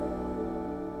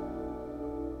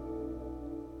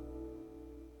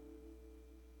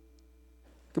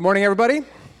Good morning, everybody.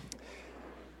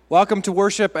 Welcome to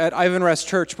worship at Ivanrest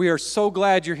Church. We are so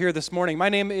glad you're here this morning. My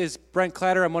name is Brent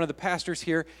Clatter. I'm one of the pastors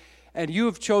here, and you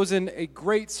have chosen a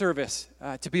great service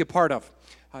to be a part of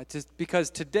because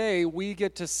today we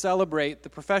get to celebrate the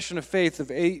profession of faith of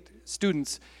 8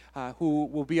 students who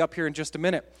will be up here in just a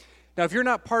minute. Now, if you're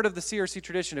not part of the CRC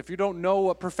tradition, if you don't know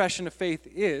what profession of faith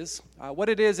is, what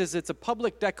it is it's a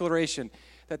public declaration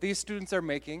that these students are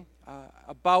making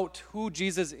about who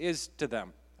Jesus is to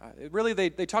them.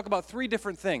 They talk about 3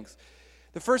 different things.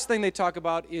 The first thing they talk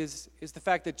about is the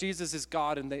fact that Jesus is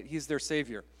God and that he's their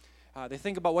Savior. They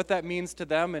think about what that means to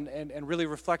them and really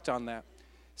reflect on that.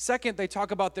 Second, they talk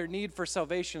about their need for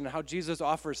salvation and how Jesus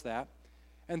offers that.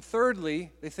 And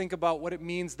thirdly, they think about what it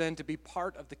means then to be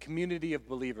part of the community of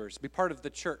believers, be part of the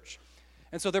church.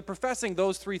 And so they're professing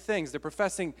those 3 things. They're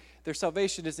professing their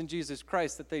salvation is in Jesus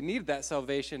Christ, that they need that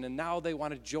salvation, and now they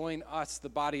want to join us, the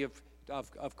body of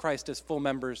Christ, as full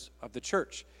members of the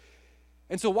church.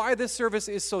 And so why this service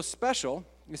is so special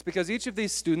is because each of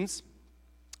these students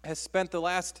has spent the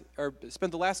last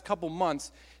couple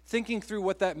months thinking through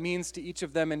what that means to each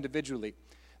of them individually.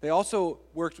 They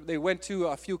went to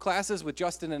a few classes with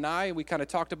Justin and I. We kind of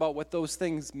talked about what those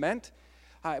things meant.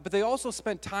 But they also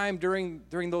spent time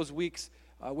during those weeks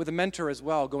with a mentor as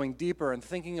well, going deeper and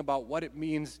thinking about what it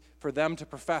means for them to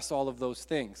profess all of those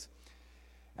things.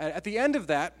 At the end of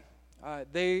that,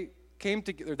 they came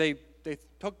together. They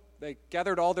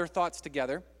gathered all their thoughts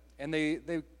together, and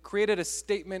they created a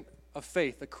statement of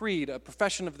faith, a creed, a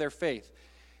profession of their faith.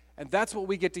 And that's what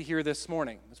we get to hear this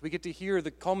morning, as we get to hear the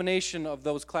culmination of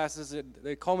those classes,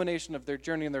 the culmination of their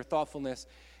journey and their thoughtfulness,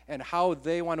 and how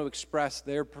they want to express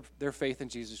their faith in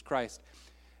Jesus Christ.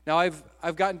 Now,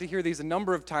 I've gotten to hear these a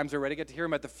number of times already. I got to hear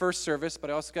them at the first service, but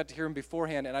I also got to hear them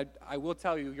beforehand, and I will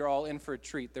tell you, you're all in for a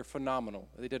treat. They're phenomenal.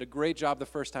 They did a great job the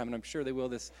first time, and I'm sure they will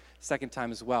this second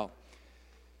time as well.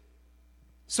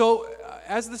 So,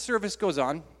 as the service goes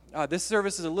on, this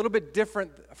service is a little bit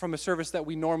different from a service that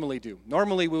we normally do.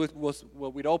 Normally,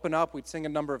 we'd open up, we'd sing a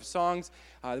number of songs,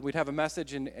 we'd have a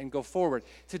message and go forward.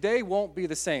 Today won't be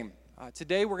the same.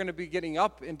 Today we're going to be getting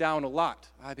up and down a lot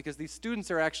because these students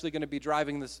are actually going to be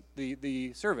driving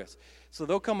the service. So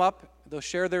they'll come up, they'll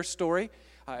share their story,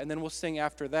 and then we'll sing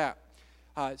after that.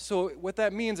 So what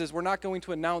that means is we're not going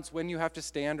to announce when you have to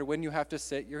stand or when you have to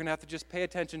sit. You're going to have to just pay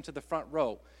attention to the front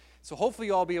row. So hopefully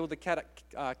you'll all be able to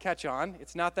catch on.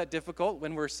 It's not that difficult.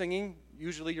 When we're singing,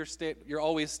 usually you're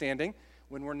always standing.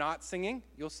 When we're not singing,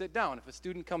 you'll sit down. If a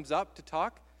student comes up to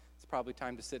talk, it's probably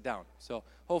time to sit down. So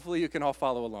hopefully you can all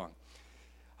follow along.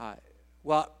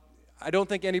 Well, I don't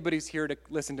think anybody's here to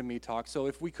listen to me talk, so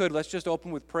if we could, let's just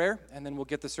open with prayer, and then we'll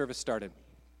get the service started.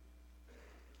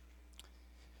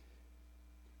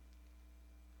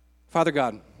 Father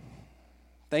God,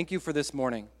 thank you for this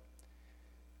morning.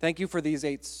 Thank you for these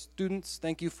 8 students.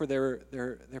 Thank you for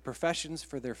their professions,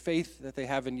 for their faith that they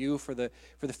have in you, for the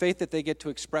faith that they get to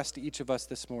express to each of us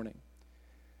this morning.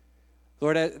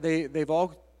 Lord, they've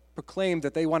all proclaimed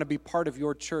that they want to be part of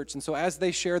your church. And so as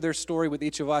they share their story with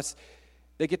each of us,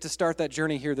 they get to start that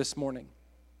journey here this morning.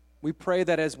 We pray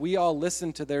that as we all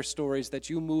listen to their stories, that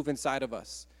you move inside of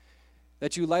us,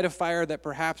 that you light a fire that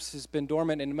perhaps has been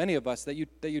dormant in many of us, that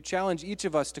you challenge each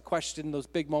of us to question those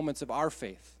big moments of our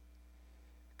faith.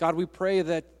 God, we pray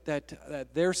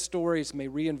that their stories may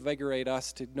reinvigorate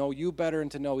us to know you better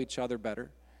and to know each other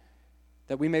better.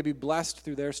 That we may be blessed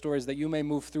through their stories, that you may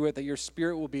move through it, that your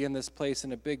Spirit will be in this place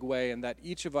in a big way, and that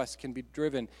each of us can be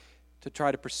driven to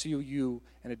try to pursue you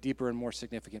in a deeper and more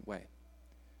significant way.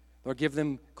 Lord, give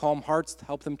them calm hearts,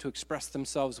 help them to express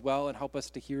themselves well, and help us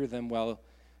to hear them well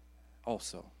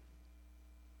also.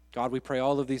 God, we pray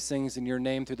all of these things in your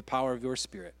name through the power of your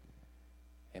Spirit.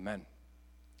 Amen.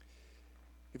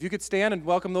 If you could stand and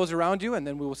welcome those around you, and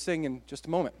then we will sing in just a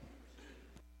moment.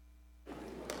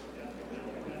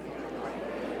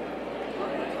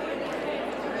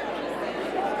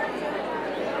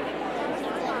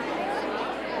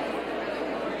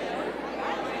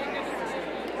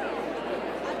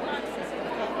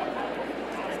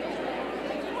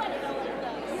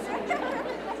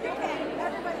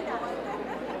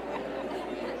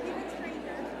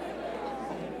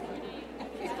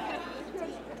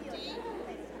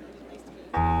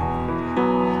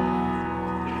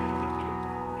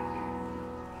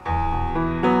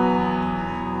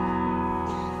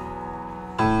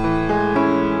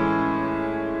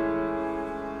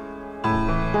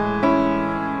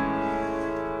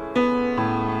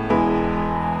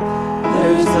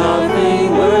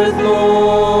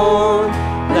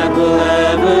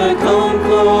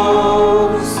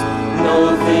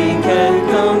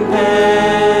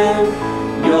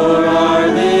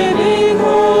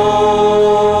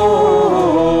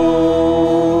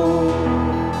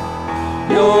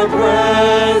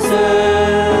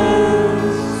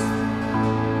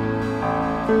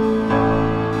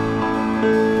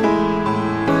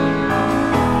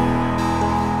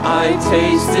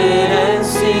 taste it and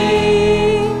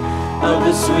see of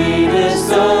the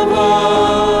sweetest of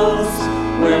loves,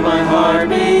 where my heart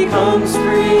becomes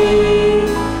free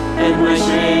and my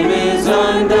shame is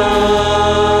undone.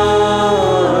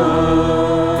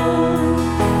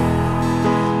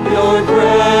 Your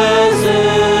presence,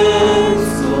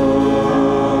 Lord.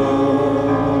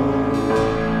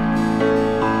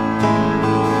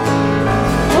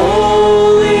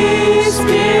 Holy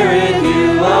Spirit,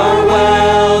 you are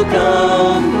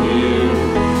welcome here.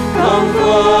 Come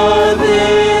flood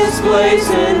this place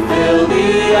and fill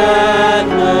the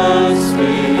atmosphere.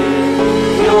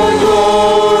 Your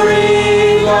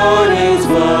glory, Lord, is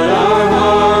what our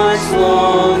hearts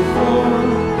long for,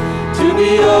 to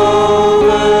be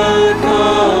overcome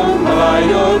by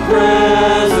your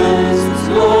presence,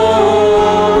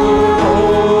 Lord.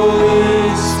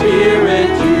 Holy Spirit,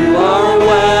 you are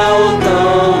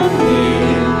welcome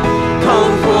here.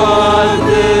 Come flood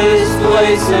this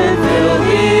place and fill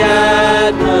the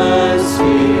atmosphere.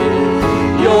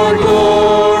 Your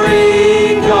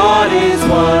glory, God, is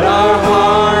what our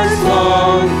hearts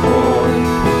long for,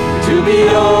 to be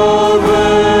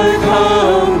overcome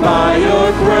by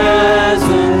your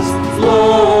presence,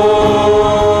 Lord.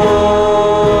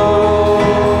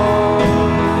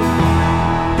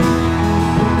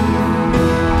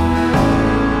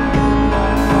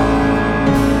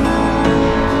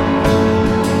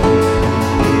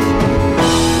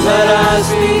 Let us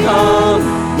become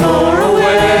more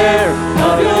aware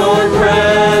of your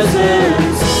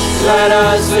presence. Let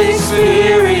us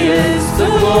experience the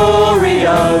glory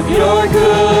of your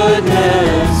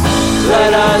goodness.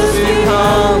 Let us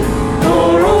become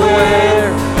more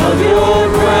aware of your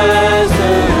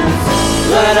presence.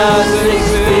 Let us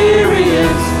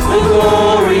experience the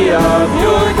glory of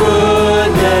your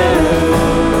goodness.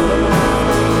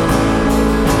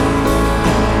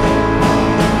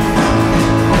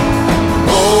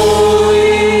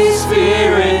 Holy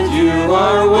Spirit, you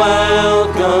are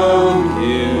welcome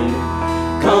here.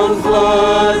 Come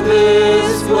flood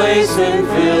this place and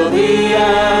fill the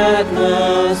atmosphere.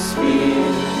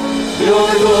 Your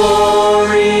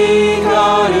glory,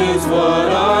 God, is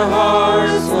what our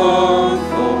hearts long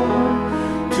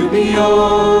for, to be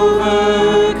overcome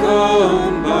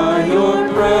by your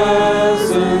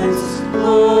presence,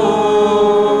 Lord.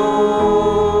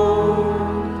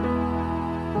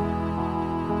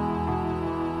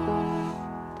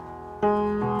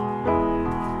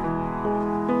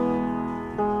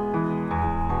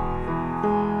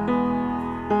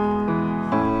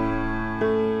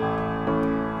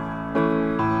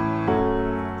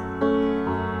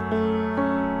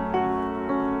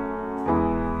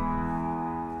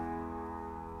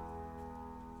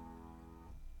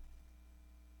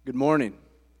 Good morning.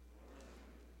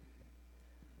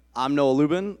 I'm Noah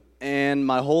Lubin, and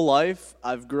my whole life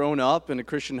I've grown up in a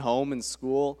Christian home and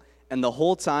school, and the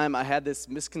whole time I had this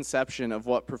misconception of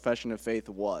what profession of faith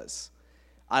was.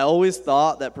 I always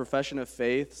thought that profession of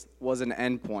faith was an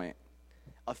endpoint,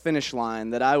 a finish line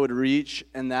that I would reach,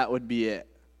 and that would be it.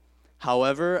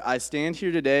 However, I stand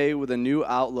here today with a new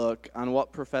outlook on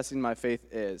what professing my faith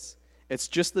is. It's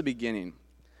just the beginning.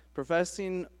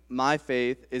 Professing my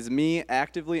faith is me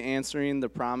actively answering the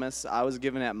promise I was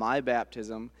given at my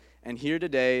baptism, and here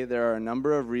today there are a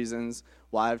number of reasons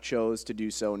why I've chose to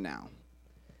do so now.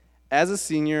 As a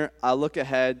senior, I look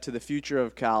ahead to the future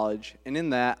of college, and in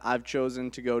that, I've chosen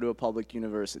to go to a public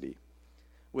university.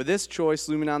 With this choice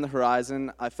looming on the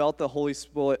horizon, I felt the Holy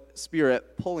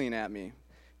Spirit pulling at me,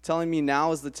 telling me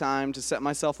now is the time to set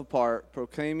myself apart,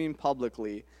 proclaiming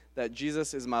publicly that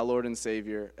Jesus is my Lord and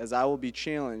Savior, as I will be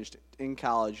challenged in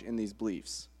college in these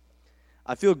beliefs.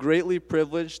 I feel greatly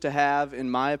privileged to have,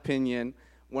 in my opinion,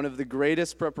 one of the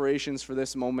greatest preparations for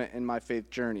this moment in my faith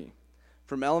journey.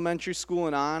 From elementary school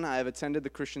and on, I have attended the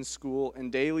Christian school,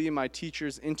 and daily my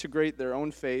teachers integrate their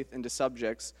own faith into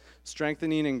subjects,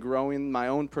 strengthening and growing my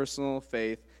own personal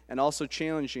faith, and also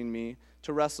challenging me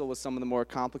to wrestle with some of the more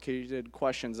complicated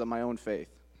questions of my own faith.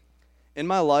 In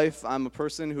my life, I'm a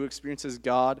person who experiences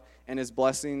God and His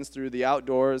blessings through the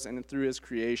outdoors and through His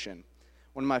creation.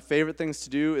 One of my favorite things to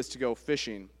do is to go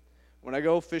fishing. When I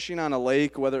go fishing on a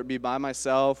lake, whether it be by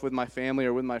myself, with my family,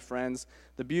 or with my friends,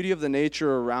 the beauty of the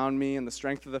nature around me and the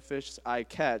strength of the fish I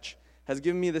catch has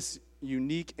given me this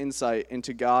unique insight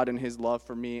into God and His love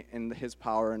for me and His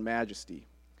power and majesty.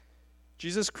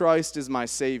 Jesus Christ is my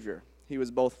Savior. He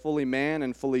was both fully man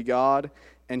and fully God,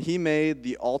 and He made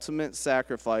the ultimate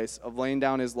sacrifice of laying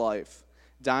down His life,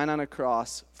 dying on a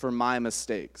cross for my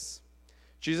mistakes.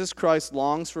 Jesus Christ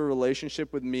longs for a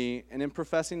relationship with me, and in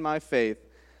professing my faith,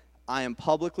 I am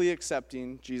publicly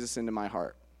accepting Jesus into my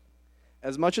heart.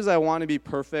 As much as I want to be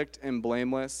perfect and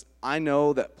blameless, I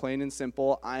know that plain and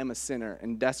simple, I am a sinner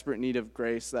in desperate need of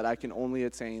grace that I can only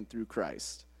attain through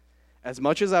Christ. As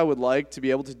much as I would like to be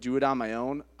able to do it on my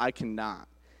own, I cannot.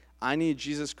 I need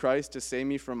Jesus Christ to save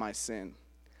me from my sin.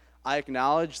 I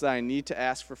acknowledge that I need to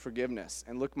ask for forgiveness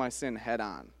and look my sin head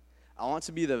on. I want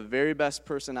to be the very best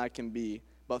person I can be,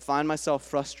 but find myself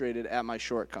frustrated at my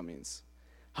shortcomings.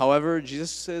 However,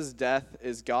 Jesus' death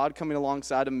is God coming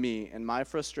alongside of me and my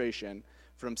frustration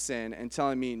from sin and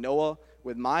telling me, Noah,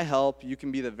 with my help, you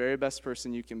can be the very best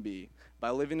person you can be. By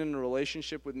living in a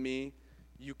relationship with me,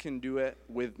 you can do it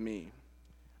with me.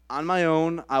 On my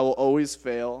own, I will always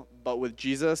fail, but with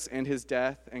Jesus and his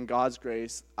death and God's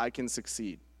grace, I can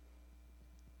succeed.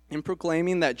 In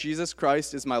proclaiming that Jesus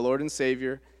Christ is my Lord and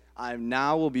Savior, I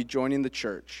now will be joining the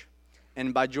church.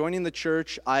 And by joining the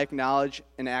church, I acknowledge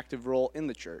an active role in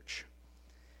the church.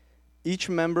 Each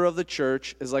member of the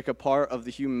church is like a part of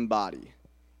the human body.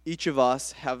 Each of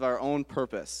us have our own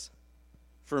purpose.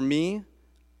 For me,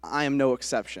 I am no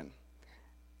exception.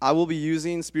 I will be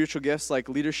using spiritual gifts like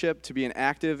leadership to be an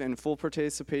active and full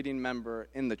participating member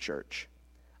in the church.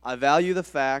 I value the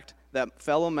fact that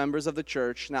fellow members of the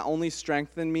church not only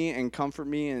strengthen me and comfort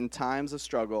me in times of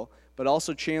struggle, but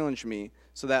also challenge me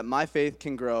so that my faith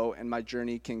can grow and my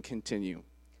journey can continue.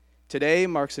 Today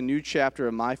marks a new chapter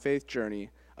of my faith journey,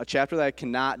 a chapter that I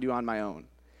cannot do on my own.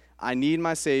 I need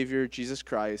my Savior, Jesus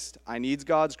Christ. I need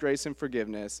God's grace and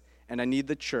forgiveness, and I need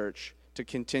the church to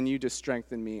continue to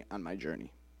strengthen me on my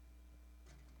journey.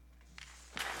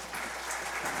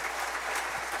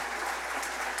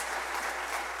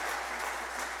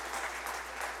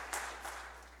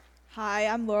 Hi,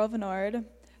 I'm Laurel Venord.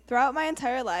 Throughout my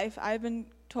entire life, I've been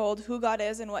told who God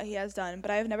is and what he has done, but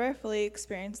I have never fully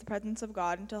experienced the presence of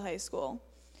God until high school.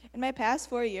 In my past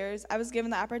 4 years, I was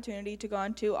given the opportunity to go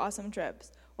on 2 awesome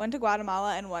trips, one to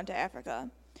Guatemala and one to Africa.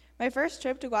 My first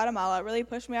trip to Guatemala really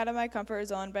pushed me out of my comfort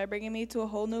zone by bringing me to a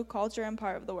whole new culture and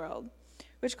part of the world,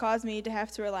 which caused me to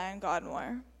have to rely on God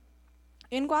more.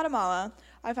 In Guatemala,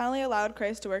 I finally allowed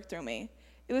Christ to work through me.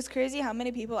 It was crazy how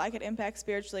many people I could impact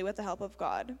spiritually with the help of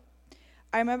God.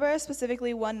 I remember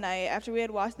specifically one night after we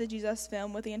had watched the Jesus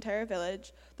film with the entire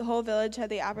village, the whole village had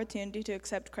the opportunity to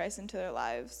accept Christ into their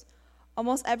lives.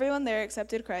 Almost everyone there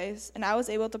accepted Christ, and I was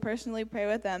able to personally pray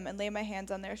with them and lay my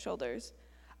hands on their shoulders.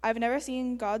 I've never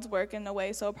seen God's work in a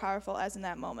way so powerful as in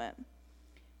that moment.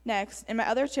 Next, in my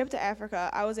other trip to Africa,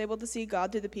 I was able to see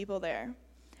God through the people there.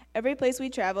 Every place we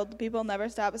traveled, the people never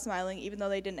stopped smiling even though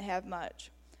they didn't have much.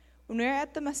 When we were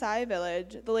at the Maasai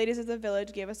village, the ladies of the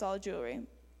village gave us all jewelry.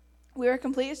 We were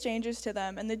complete strangers to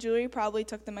them, and the jewelry probably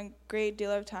took them a great deal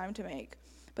of time to make,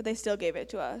 but they still gave it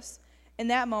to us. In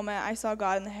that moment, I saw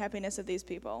God in the happiness of these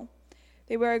people.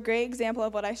 They were a great example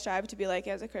of what I strive to be like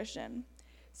as a Christian.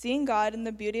 Seeing God and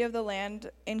the beauty of the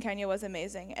land in Kenya was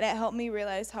amazing, and it helped me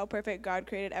realize how perfect God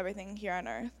created everything here on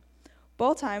earth.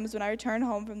 Both times when I returned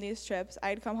home from these trips,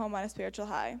 I'd come home on a spiritual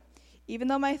high. Even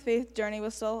though my faith journey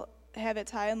was still have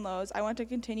its high and lows, I want to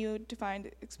continue to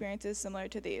find experiences similar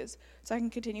to these, so I can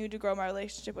continue to grow my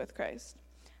relationship with Christ.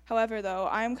 However, though,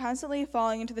 I am constantly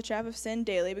falling into the trap of sin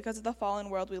daily because of the fallen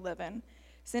world we live in.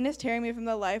 Sin is tearing me from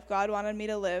the life God wanted me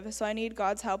to live, so I need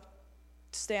God's help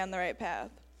to stay on the right path.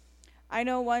 I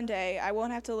know one day I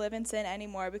won't have to live in sin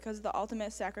anymore because of the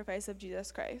ultimate sacrifice of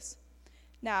Jesus Christ.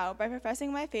 Now, by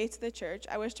professing my faith to the church,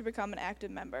 I wish to become an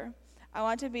active member. I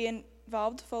want to be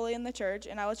involved fully in the church,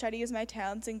 and I will try to use my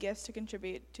talents and gifts to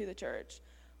contribute to the church.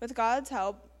 With God's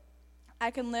help,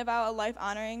 I can live out a life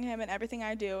honoring him in everything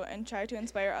I do and try to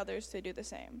inspire others to do the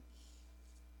same.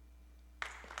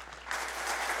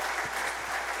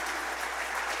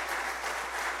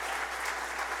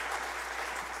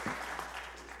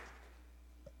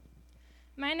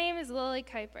 My name is Lily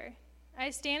Kuiper.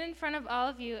 I stand in front of all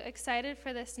of you excited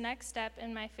for this next step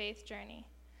in my faith journey.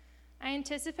 I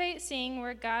anticipate seeing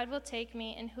where God will take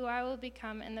me and who I will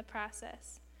become in the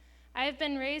process. I have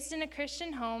been raised in a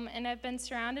Christian home and have been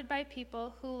surrounded by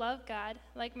people who love God,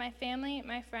 like my family,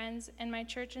 my friends, and my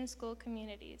church and school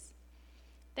communities.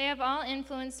 They have all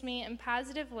influenced me in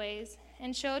positive ways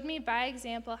and showed me by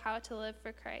example how to live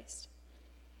for Christ.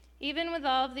 Even with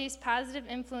all of these positive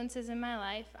influences in my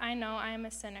life, I know I am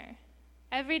a sinner.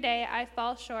 Every day I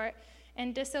fall short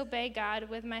and disobey God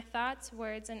with my thoughts,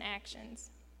 words, and actions.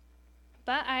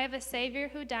 But I have a Savior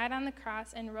who died on the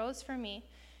cross and rose for me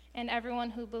and everyone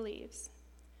who believes.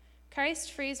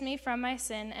 Christ frees me from my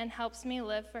sin and helps me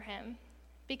live for him.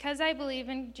 Because I believe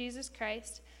in Jesus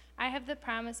Christ, I have the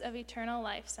promise of eternal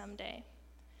life someday.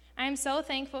 I am so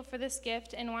thankful for this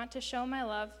gift and want to show my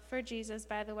love for Jesus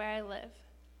by the way I live.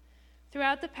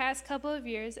 Throughout the past couple of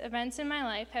years, events in my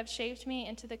life have shaped me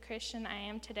into the Christian I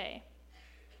am today.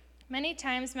 Many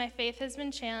times my faith has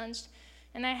been challenged,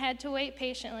 and I had to wait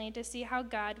patiently to see how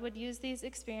God would use these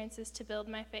experiences to build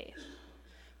my faith.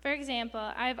 For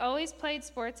example, I've always played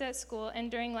sports at school, and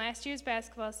during last year's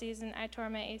basketball season, I tore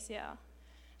my ACL.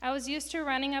 I was used to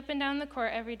running up and down the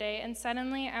court every day, and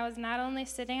suddenly I was not only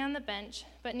sitting on the bench,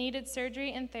 but needed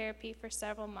surgery and therapy for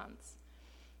several months.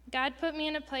 God put me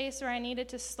in a place where I needed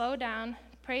to slow down,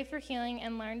 pray for healing,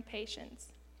 and learn patience.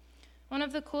 One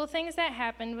of the cool things that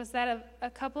happened was that a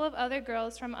couple of other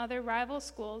girls from other rival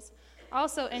schools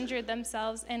also injured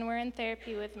themselves and were in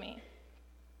therapy with me.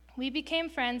 We became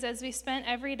friends as we spent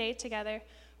every day together,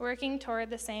 working toward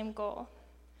the same goal.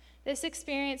 This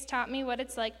experience taught me what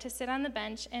it's like to sit on the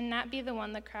bench and not be the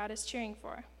one the crowd is cheering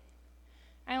for.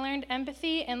 I learned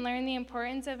empathy and learned the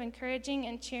importance of encouraging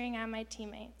and cheering on my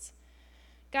teammates.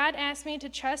 God asked me to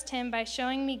trust him by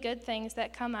showing me good things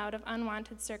that come out of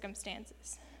unwanted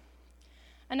circumstances.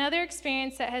 Another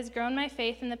experience that has grown my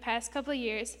faith in the past couple of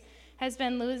years has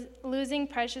been losing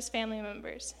precious family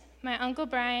members, my Uncle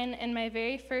Brian and my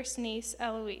very first niece,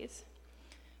 Eloise.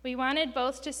 We wanted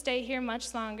both to stay here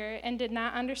much longer and did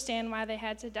not understand why they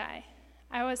had to die.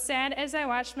 I was sad as I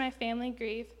watched my family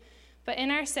grieve, but in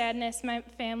our sadness, my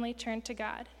family turned to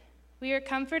God. We were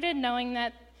comforted knowing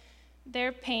that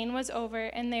their pain was over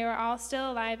and they were all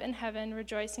still alive in heaven,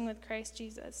 rejoicing with Christ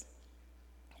Jesus.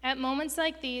 At moments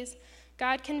like these,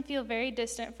 God can feel very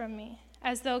distant from me,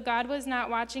 as though God was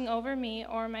not watching over me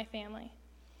or my family.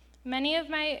 Many of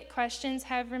my questions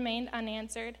have remained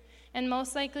unanswered, and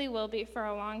most likely will be for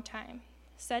a long time,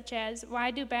 such as, why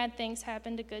do bad things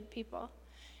happen to good people?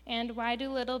 And why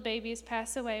do little babies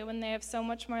pass away when they have so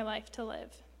much more life to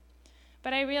live?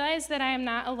 But I realize that I am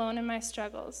not alone in my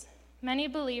struggles. Many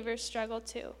believers struggle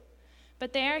too,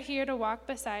 but they are here to walk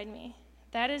beside me.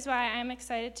 That is why I am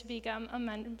excited to become a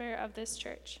member of this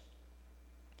church.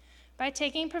 By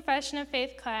taking Profession of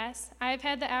Faith class, I have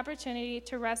had the opportunity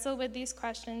to wrestle with these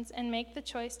questions and make the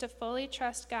choice to fully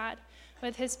trust God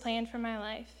with his plan for my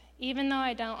life, even though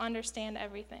I don't understand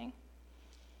everything.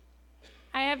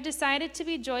 I have decided to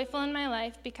be joyful in my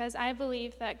life because I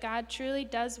believe that God truly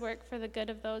does work for the good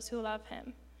of those who love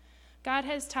him. God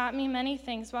has taught me many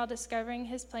things while discovering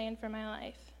his plan for my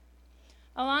life.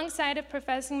 Alongside of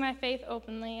professing my faith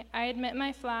openly, I admit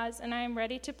my flaws and I am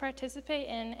ready to participate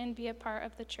in and be a part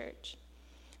of the church.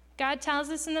 God tells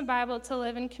us in the Bible to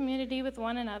live in community with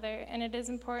one another, and it is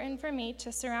important for me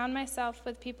to surround myself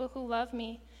with people who love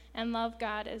me and love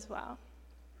God as well.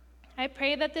 I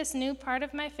pray that this new part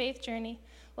of my faith journey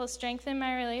will strengthen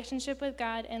my relationship with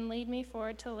God and lead me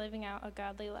forward to living out a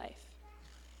godly life.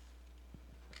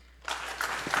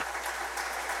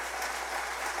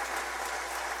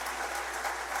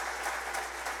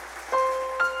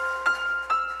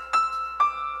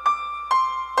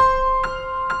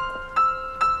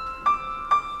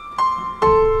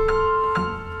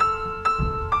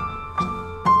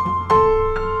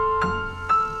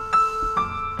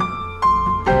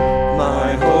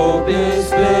 My hope is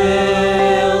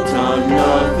built on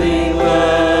nothing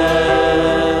less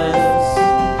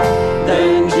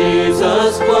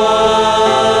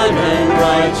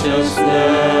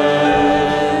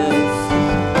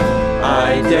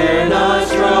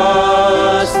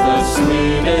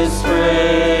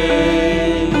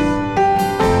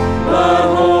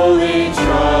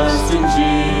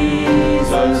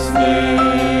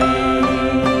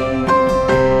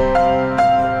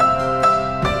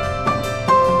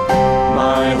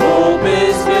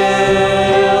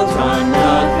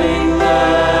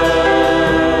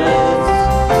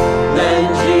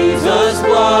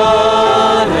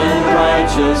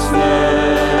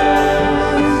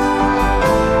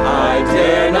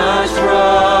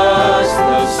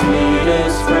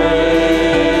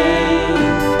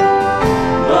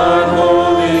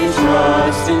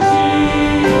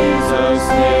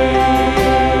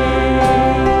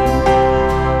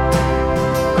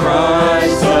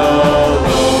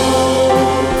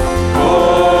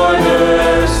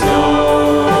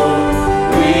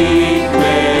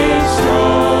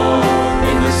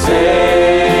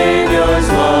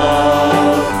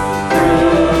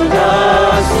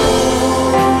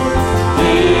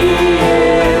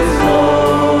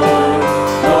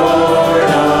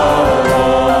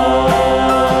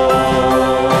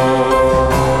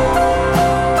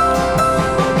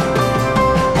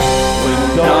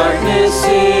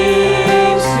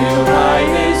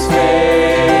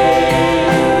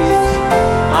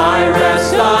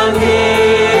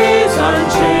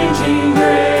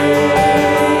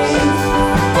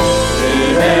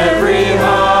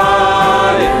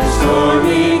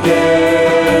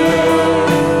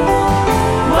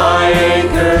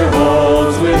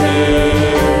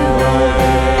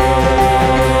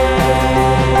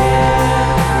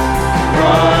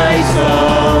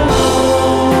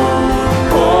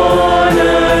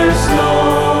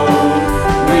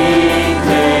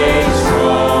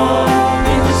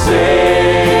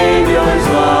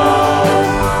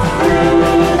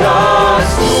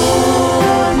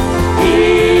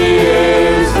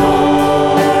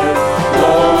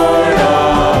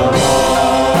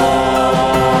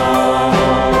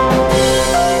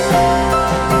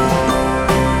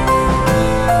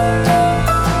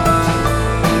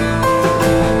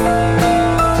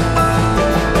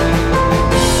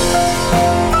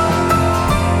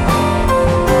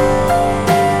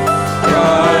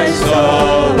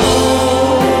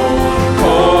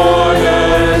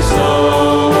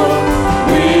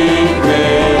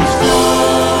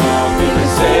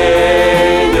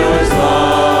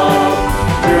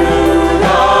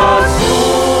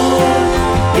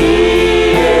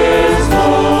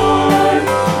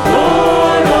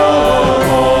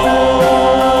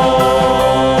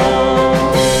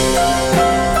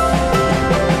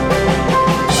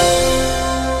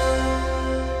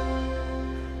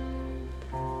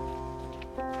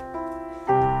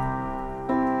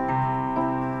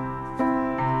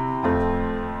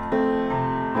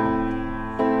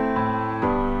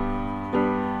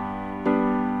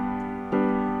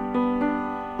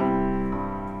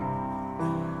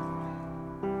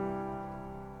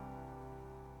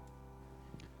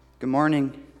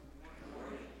morning.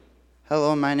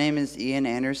 Hello, my name is Ian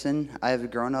Anderson. I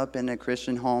have grown up in a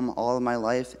Christian home all of my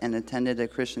life and attended a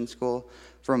Christian school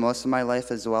for most of my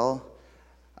life as well.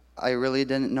 I really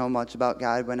didn't know much about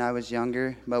God when I was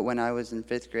younger, but when I was in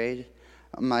 5th grade,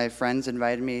 my friends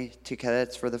invited me to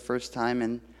cadets for the first time,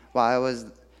 and while I was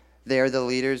there, the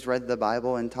leaders read the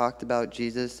Bible and talked about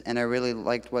Jesus, and I really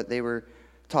liked what they were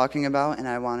talking about, and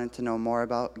I wanted to know more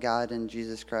about God and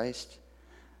Jesus Christ.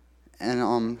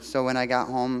 And so when I got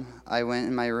home, I went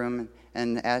in my room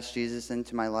and asked Jesus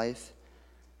into my life.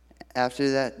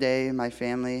 After that day, my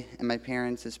family and my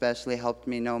parents especially helped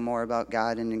me know more about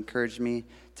God and encouraged me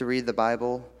to read the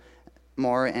Bible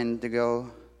more and to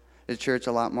go to church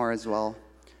a lot more as well.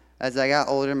 As I got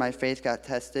older, my faith got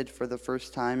tested for the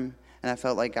first time, and I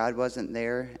felt like God wasn't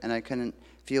there and I couldn't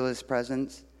feel His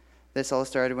presence. This all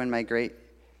started when my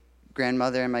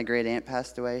great-grandmother and my great-aunt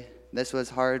passed away. This was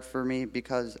hard for me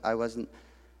because I wasn't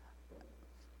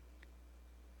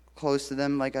close to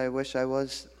them like I wish I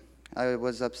was. I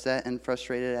was upset and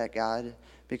frustrated at God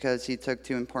because He took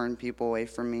 2 important people away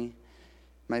from me.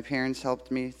 My parents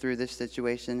helped me through this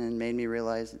situation and made me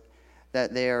realize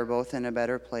that they are both in a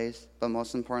better place, but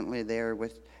most importantly, they are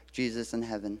with Jesus in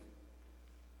heaven.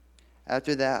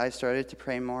 After that, I started to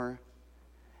pray more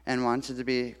and wanted to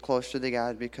be closer to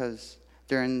God because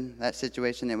during that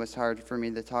situation, it was hard for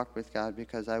me to talk with God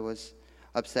because I was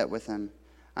upset with Him.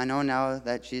 I know now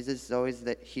that Jesus is always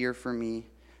here for me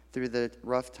through the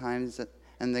rough times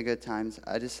and the good times.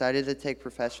 I decided to take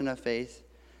profession of faith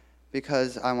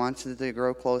because I wanted to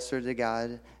grow closer to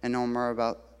God and know more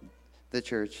about the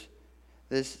church.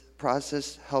 This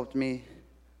process helped me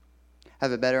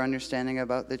have a better understanding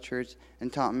about the church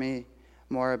and taught me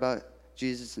more about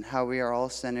Jesus and how we are all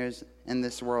sinners in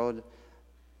this world,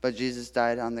 but Jesus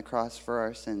died on the cross for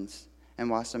our sins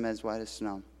and washed them as white as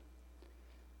snow.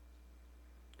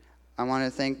 I want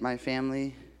to thank my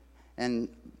family and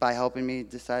by helping me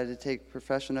decide to take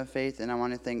profession of faith, and I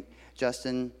want to thank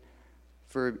Justin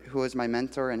who was my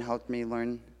mentor and helped me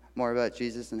learn more about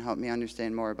Jesus and helped me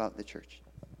understand more about the church.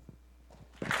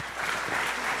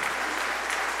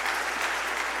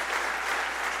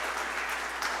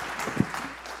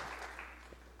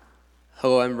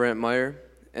 Hello, I'm Brant Meyer,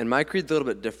 and my creed's a little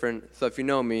bit different. So if you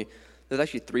know me, there's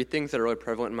actually 3 things that are really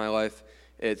prevalent in my life.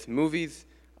 It's movies,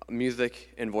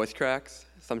 music, and voice cracks.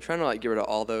 So I'm trying to get rid of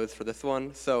all those for this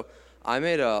one. So I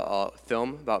made a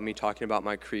film about me talking about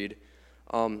my creed.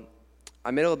 I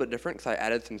made it a little bit different because I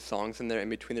added some songs in there in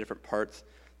between the different parts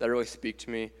that really speak to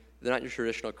me. They're not your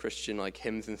traditional Christian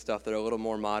hymns and stuff. They're a little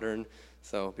more modern,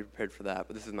 so be prepared for that.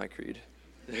 But this is my creed.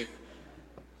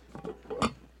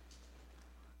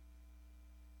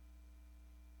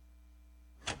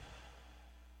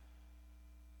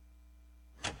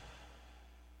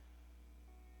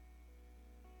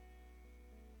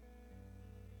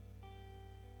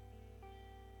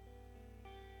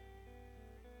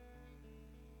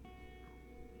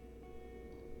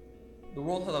 The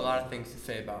world has a lot of things to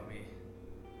say about me.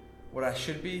 What I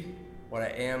should be, what I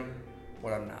am,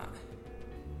 what I'm not.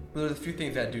 But there's a few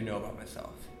things I do know about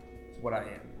myself. It's what I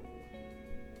am.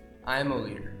 I am a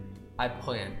leader. I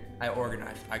plan, I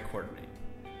organize, I coordinate.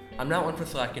 I'm not one for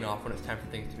slacking off when it's time for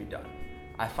things to be done.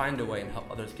 I find a way and help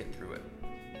others get through it.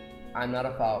 I'm not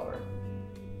a follower.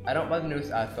 I don't buy the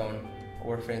newest iPhone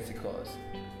or wear fancy clothes.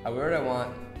 I wear what I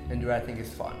want and do what I think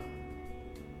is fun.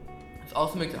 This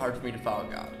also makes it hard for me to follow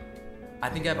God. I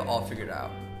think I have it all figured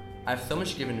out. I have so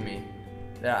much given to me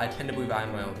that I tend to believe I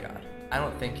am my own God. I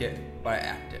don't think it, but I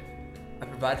act it. I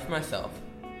provide for myself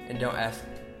and don't ask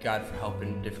God for help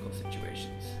in difficult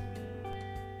situations.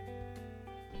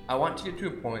 I want to get to a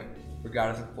point where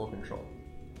God is in full control.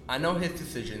 I know His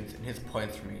decisions and His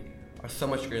plans for me are so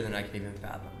much greater than I can even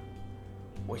fathom.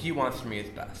 What He wants for me is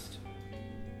best.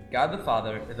 God the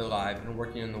Father is alive and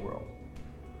working in the world.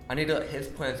 I need to let His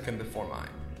plans come before mine.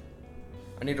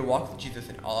 I need to walk with Jesus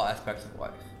in all aspects of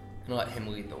life and let Him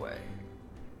lead the way.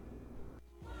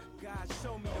 God,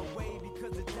 show me the way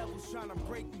because the devil's trying to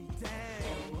break me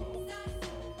down.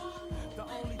 The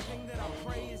only thing that I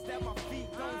pray is that my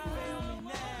feet don't fail me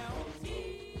now.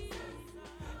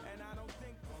 And I don't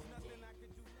think there's nothing I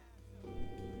can do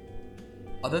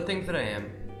now. Other things that I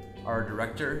am are a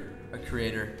director, a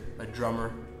creator, a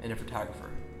drummer, and a photographer.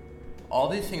 All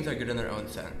these things are good in their own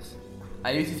sense.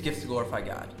 I use these gifts to glorify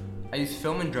God. I use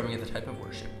film and drumming as a type of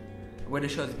worship, a way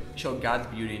to show God's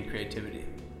beauty and creativity.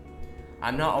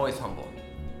 I'm not always humble.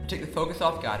 I take the focus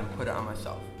off God and put it on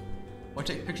myself. When I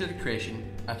take pictures of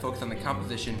creation, I focus on the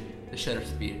composition, the shutter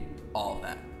speed, all of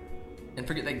that, and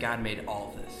forget that God made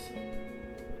all of this.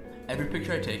 Every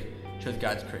picture I take shows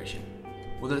God's creation,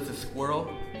 whether it's a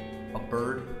squirrel, a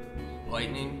bird,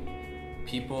 lightning,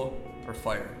 people, or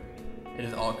fire. It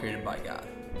is all created by God.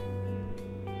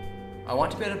 I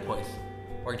want to be at a place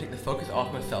where I can take the focus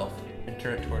off myself and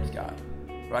turn it towards God,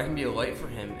 where I can be a light for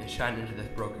Him and shine into this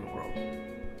broken world.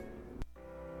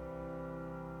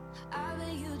 I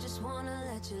bet you just wanna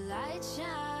let your light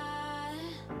shine.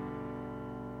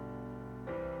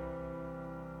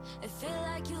 It feel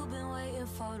like you've been waiting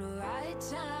for the right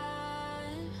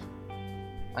time.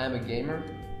 I am a gamer,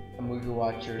 a movie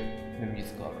watcher, and a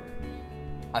music lover.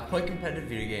 I play competitive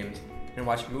video games and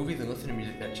watch movies and listen to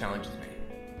music that challenges me.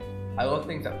 I love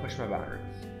things that push my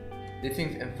boundaries. These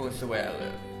things influence the way I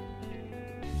live.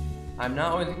 I'm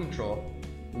not always in control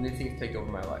when these things take over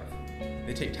my life.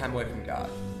 They take time away from God.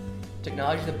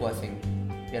 Technology is a blessing,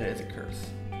 yet it is a curse.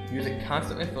 Music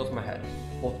constantly fills my head,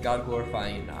 both God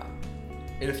glorifying and not.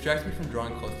 It distracts me from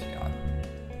drawing close to God.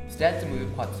 Stats and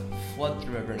movie plots flood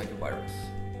through my brain like a virus,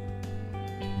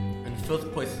 and fills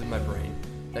places in my brain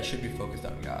that should be focused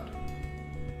on God.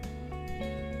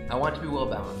 I want to be well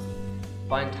balanced,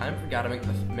 find time for God to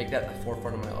make that the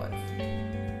forefront of my life.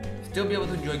 Still be able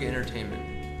to enjoy good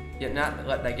entertainment, yet not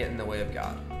let that get in the way of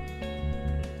God.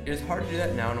 It is hard to do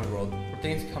that now in a world where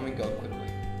things come and go quickly,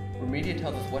 where media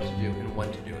tells us what to do and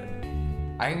when to do it.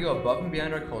 I can go above and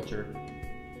beyond our culture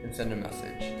and send a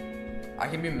message. I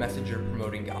can be a messenger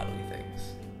promoting godly things.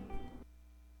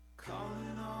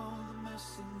 Calling all the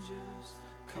messengers,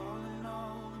 calling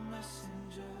all the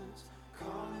messengers,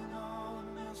 calling all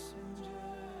the messengers.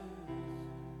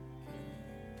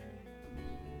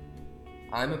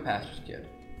 I'm a pastor's kid.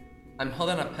 I'm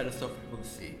held on a pedestal for people to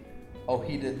see. Oh,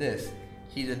 he did this,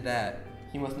 he did that,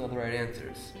 he must know the right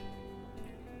answers.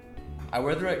 I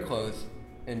wear the right clothes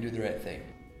and do the right thing.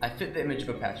 I fit the image of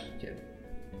a pastor's kid,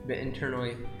 but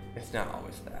internally, it's not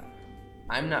always that.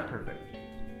 I'm not perfect.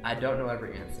 I don't know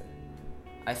every answer.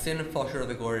 I sin and fall short of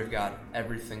the glory of God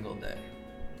every single day.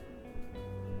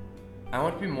 I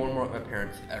want to be more and more like my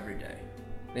parents every day.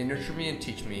 They nurture me and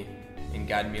teach me and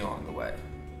guide me along the way.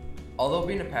 Although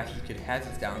being a pastor's kid has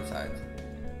its downsides,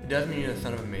 it does mean you're the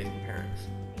son of amazing parents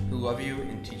who love you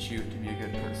and teach you to be a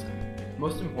good person.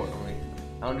 Most importantly,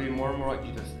 I want to be more and more like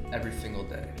Jesus every single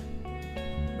day.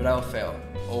 But I will fail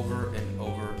over and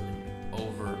over and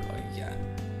over again.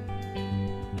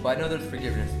 But I know there's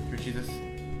forgiveness through Jesus'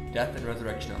 death and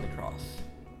resurrection on the cross.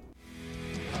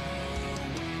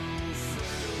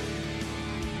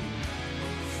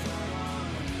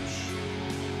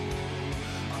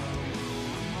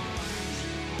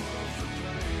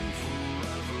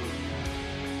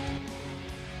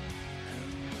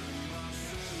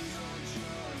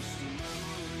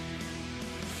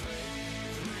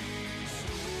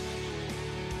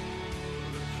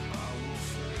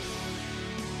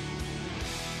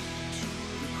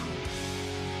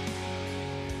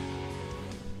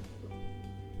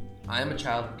 I am a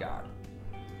child of God.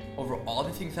 Over all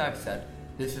the things I've said,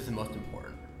 this is the most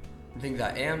important. The things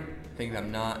I am, the things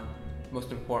I'm not.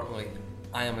 Most importantly,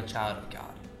 I am a child of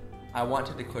God. I want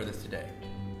to declare this today.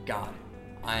 God,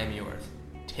 I am yours.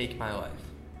 Take my life.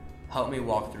 Help me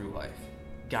walk through life.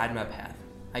 Guide my path.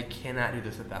 I cannot do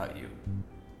this without you.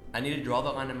 I need to draw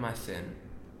the line in my sin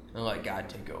and let God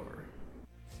take over.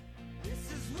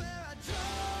 This is where I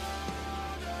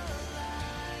draw the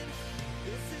line.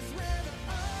 This is where the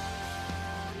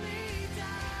army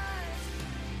dies.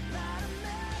 Light a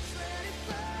match, ready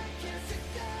for a kiss of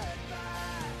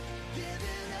goodbye.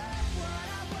 Giving up what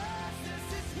I was. This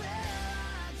is where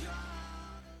I draw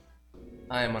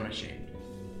the line. I am unashamed.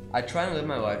 I try and live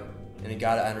my life in a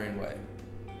God-honoring way.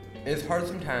 It is hard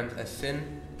sometimes as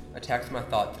sin attacks my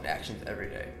thoughts and actions every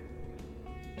day.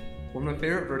 One of my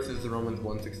favorite verses is Romans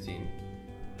 1:16.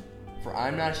 For I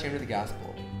am not ashamed of the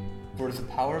gospel, for it is the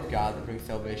power of God that brings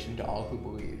salvation to all who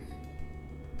believe.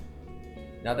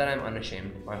 Now that I am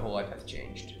unashamed, my whole life has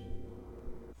changed.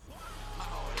 My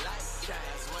whole life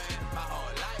changed when my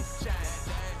whole life changed.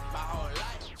 My whole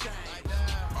life changed.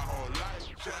 My whole life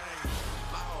changed.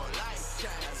 My whole life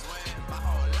changed when my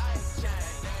whole life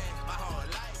changed. My whole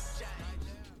life changed.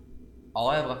 All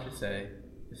I have left to say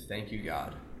is thank you,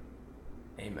 God.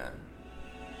 Amen.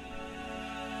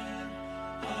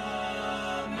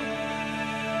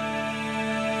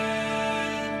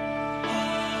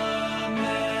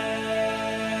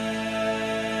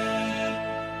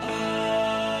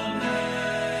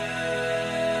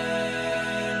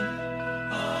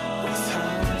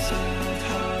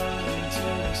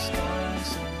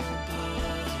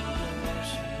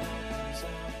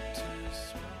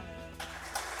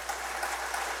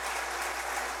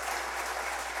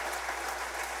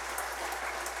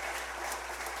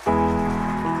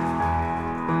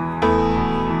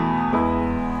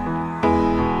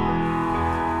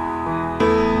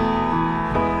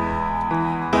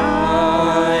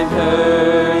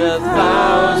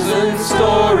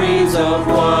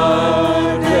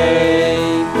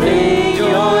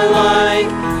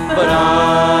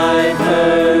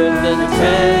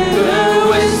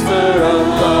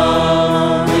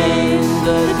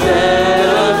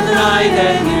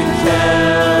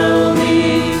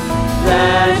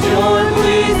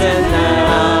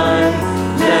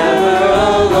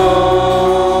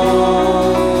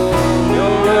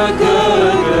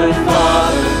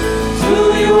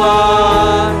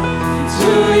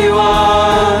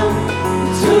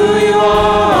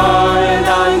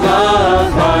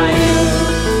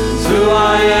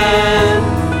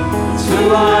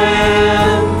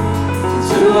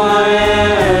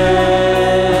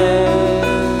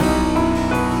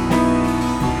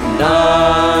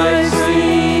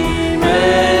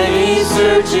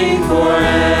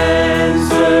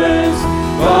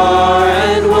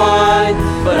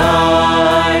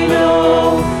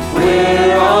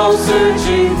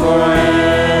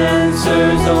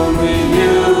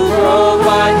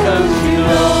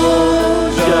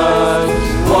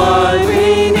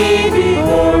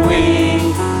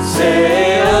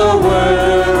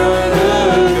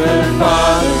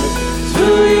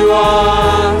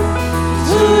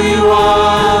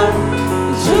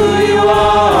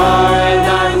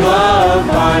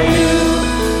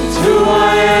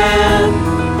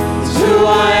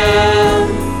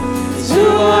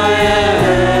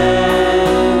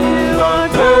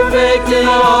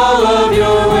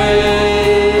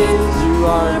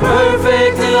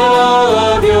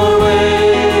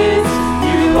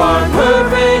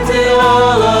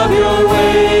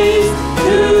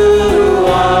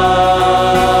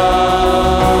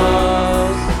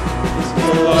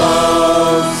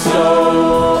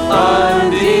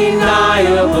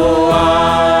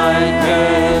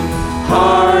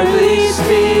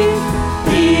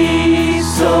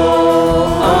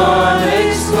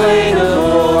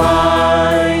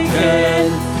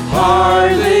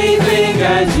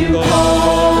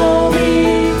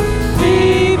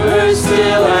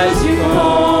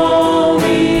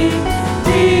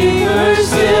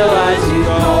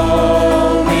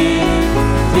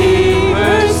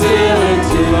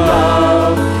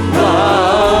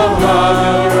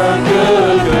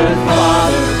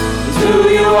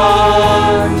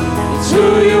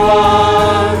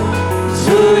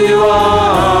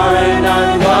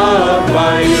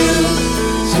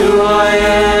 I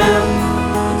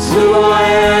am. It's who I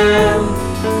am.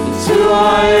 It's who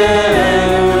I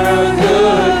am. You're a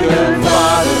good, good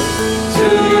Father. It's who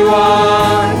you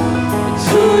are. It's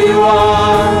who you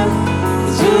are.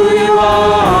 It's who you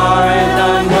are. And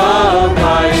I'm loved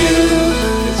by you.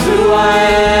 It's who I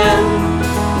am.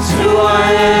 It's who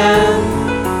I am.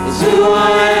 It's who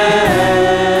I am.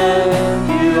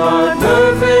 You are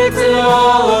perfect in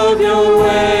all of your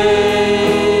ways.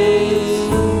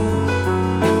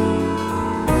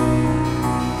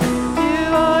 You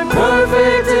are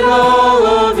perfect in all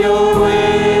of your ways.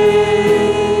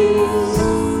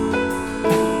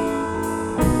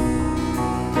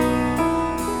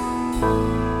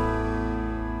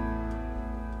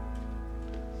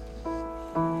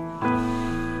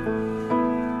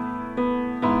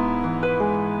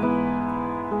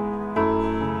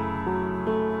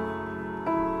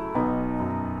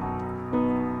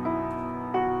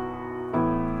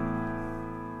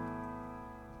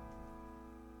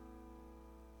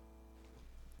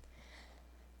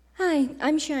 Hi,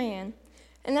 I'm Cheyenne,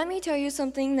 and let me tell you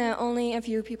something that only a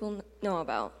few people know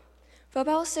about. For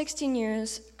about 16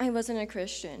 years, I wasn't a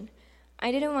Christian.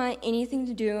 I didn't want anything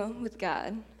to do with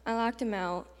God. I locked him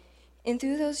out, and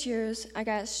through those years, I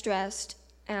got stressed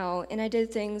out, and I did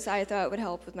things I thought would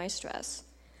help with my stress.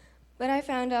 But I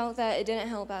found out that it didn't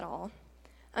help at all.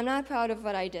 I'm not proud of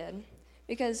what I did,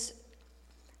 because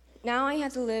now I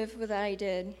have to live with what I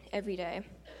did every day.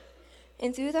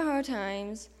 And through the hard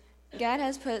times, God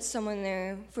has put someone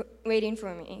there waiting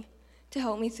for me to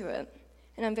help me through it,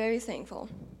 and I'm very thankful.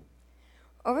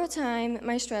 Over time,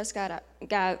 my stress got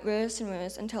worse and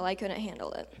worse until I couldn't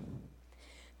handle it.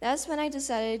 That's when I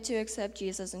decided to accept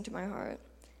Jesus into my heart,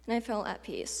 and I felt at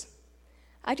peace.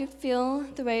 I could feel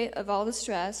the weight of all the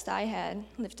stress that I had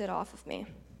lifted off of me.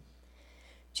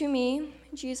 To me,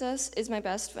 Jesus is my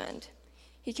best friend.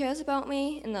 He cares about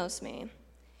me and loves me.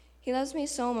 He loves me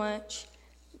so much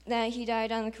that he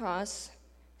died on the cross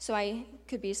so I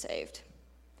could be saved.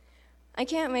 I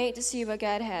can't wait to see what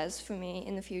God has for me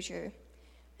in the future,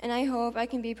 and I hope I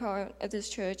can be part of this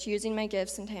church using my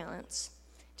gifts and talents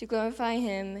to glorify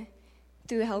him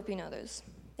through helping others.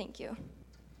 Thank you.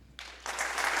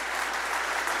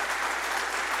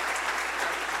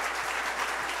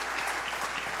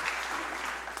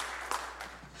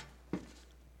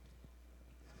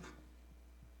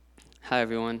 Hi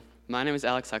everyone, my name is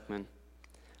Alex Heckman.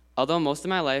 Although most of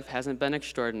my life hasn't been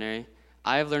extraordinary,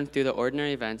 I have learned through the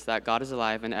ordinary events that God is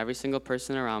alive in every single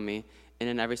person around me and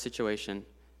in every situation,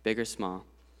 big or small.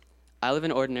 I live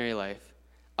an ordinary life.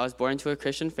 I was born into a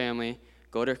Christian family,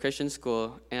 go to a Christian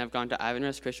school, and I've gone to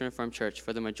Ivanrest Christian Reformed Church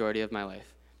for the majority of my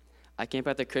life. I camp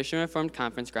at the Christian Reformed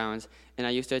Conference grounds, and I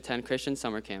used to attend Christian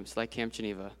summer camps like Camp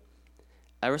Geneva.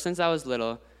 Ever since I was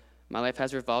little, my life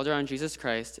has revolved around Jesus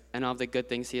Christ and all of the good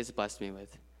things he has blessed me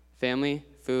with. Family,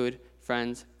 food,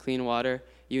 friends, clean water,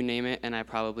 you name it, and I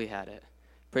probably had it.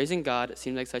 Praising God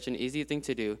seemed like such an easy thing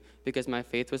to do because my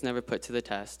faith was never put to the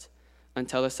test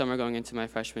until the summer going into my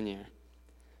freshman year.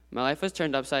 My life was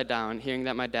turned upside down hearing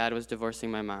that my dad was divorcing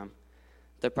my mom.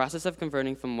 The process of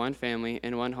converting from one family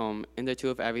and one home into two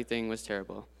of everything was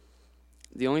terrible.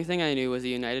 The only thing I knew was a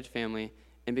united family,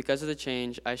 and because of the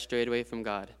change, I strayed away from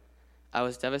God. I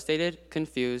was devastated,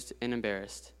 confused, and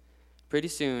embarrassed. Pretty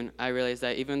soon, I realized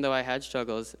that even though I had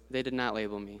struggles, they did not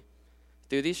label me.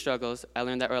 Through these struggles, I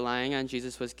learned that relying on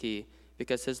Jesus was key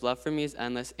because his love for me is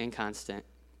endless and constant.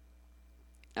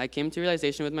 I came to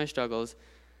realization with my struggles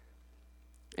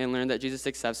and learned that Jesus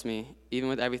accepts me, even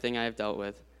with everything I have dealt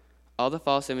with. All the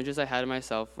false images I had of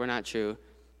myself were not true,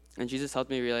 and Jesus helped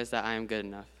me realize that I am good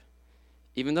enough.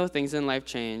 Even though things in life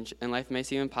change and life may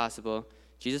seem impossible,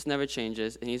 Jesus never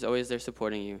changes, and he's always there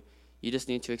supporting you. You just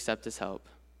need to accept his help.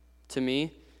 To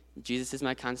me, Jesus is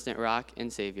my constant rock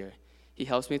and savior. He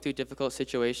helps me through difficult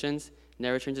situations,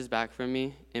 never turns his back from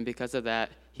me, and because of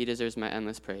that, he deserves my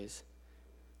endless praise.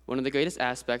 One of the greatest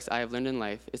aspects I have learned in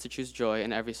life is to choose joy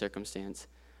in every circumstance.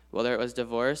 Whether it was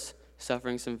divorce,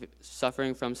 suffering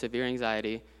from severe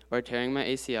anxiety, or tearing my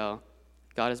ACL,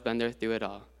 God has been there through it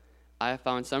all. I have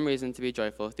found some reason to be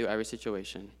joyful through every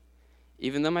situation.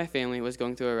 Even though my family was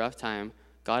going through a rough time,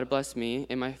 God blessed me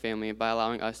and my family by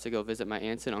allowing us to go visit my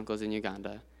aunts and uncles in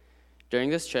Uganda. During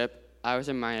this trip, I was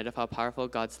reminded of how powerful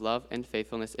God's love and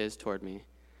faithfulness is toward me.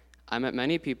 I met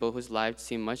many people whose lives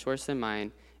seemed much worse than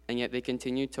mine, and yet they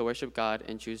continued to worship God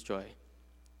and choose joy.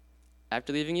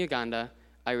 After leaving Uganda,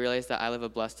 I realized that I live a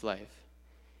blessed life.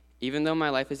 Even though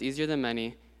my life is easier than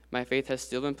many, my faith has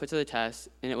still been put to the test,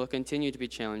 and it will continue to be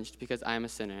challenged because I am a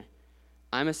sinner.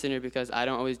 I'm a sinner because I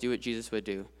don't always do what Jesus would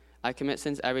do. I commit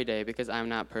sins every day because I am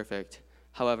not perfect.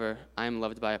 However, I am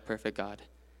loved by a perfect God.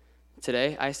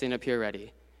 Today, I stand up here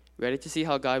ready to see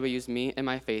how God will use me and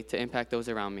my faith to impact those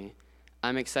around me.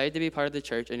 I'm excited to be part of the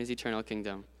church and his eternal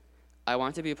kingdom. I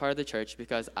want to be a part of the church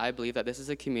because I believe that this is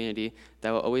a community that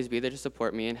will always be there to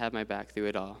support me and have my back through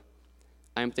it all.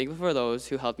 I am thankful for those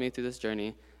who helped me through this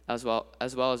journey, as well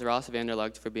as Ross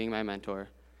Vanderlugt for being my mentor.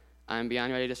 I am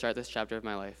beyond ready to start this chapter of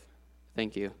my life.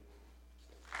 Thank you.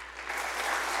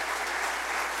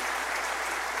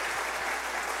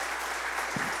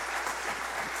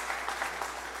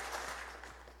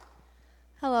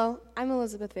 Hello, I'm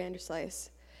Elizabeth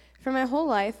Vanderslice. For my whole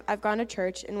life, I've gone to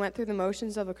church and went through the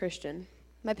motions of a Christian.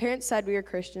 My parents said we were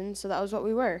Christians, so that was what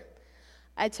we were.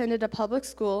 I attended a public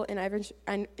school in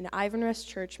Ivanrest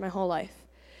Church my whole life.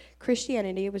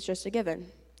 Christianity was just a given.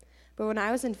 But when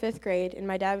I was in 5th grade and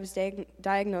my dad was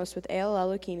diagnosed with ALL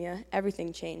leukemia,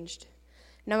 everything changed.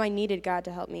 Now I needed God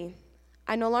to help me.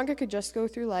 I no longer could just go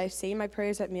through life saying my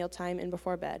prayers at mealtime and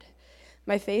before bed.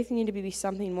 My faith needed to be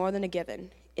something more than a given.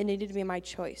 It needed to be my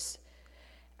choice.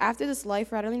 After this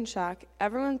life-rattling shock,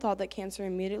 everyone thought that cancer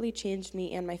immediately changed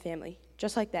me and my family,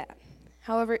 just like that.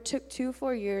 However, it took 2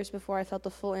 full years before I felt the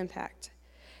full impact.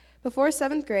 Before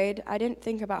 7th grade, I didn't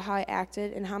think about how I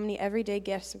acted and how many everyday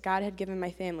gifts God had given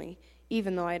my family,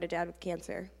 even though I had a dad with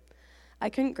cancer. I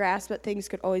couldn't grasp that things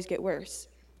could always get worse.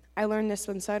 I learned this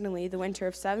when suddenly, the winter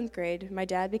of 7th grade, my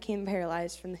dad became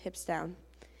paralyzed from the hips down.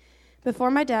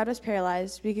 Before my dad was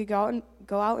paralyzed, we could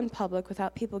go out in public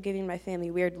without people giving my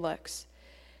family weird looks.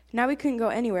 Now we couldn't go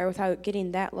anywhere without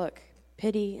getting that look,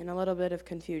 pity, and a little bit of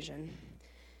confusion.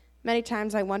 Many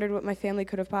times I wondered what my family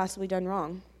could have possibly done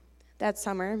wrong. That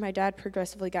summer, my dad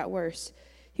progressively got worse.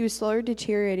 He was slowly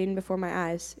deteriorating before my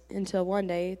eyes, until one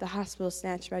day, the hospital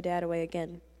snatched my dad away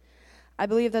again. I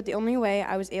believe that the only way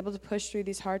I was able to push through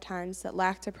these hard times that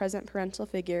lacked a present parental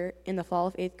figure in the fall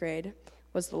of 8th grade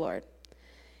was the Lord.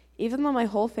 Even though my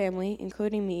whole family,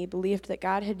 including me, believed that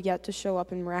God had yet to show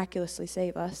up and miraculously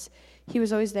save us, he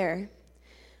was always there.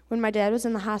 When my dad was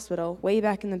in the hospital, way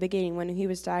back in the beginning when he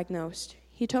was diagnosed,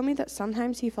 he told me that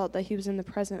sometimes he felt that he was in the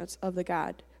presence of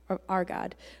our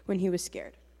God, when he was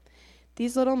scared.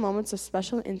 These little moments of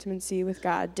special intimacy with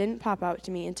God didn't pop out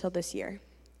to me until this year.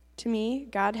 To me,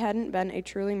 God hadn't been a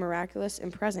truly miraculous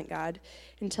and present God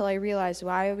until I realized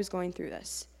why I was going through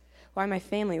this, why my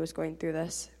family was going through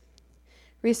this.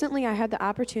 Recently, I had the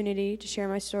opportunity to share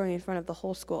my story in front of the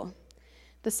whole school.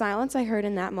 The silence I heard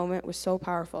in that moment was so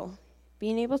powerful.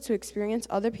 Being able to experience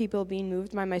other people being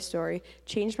moved by my story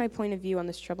changed my point of view on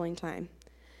this troubling time.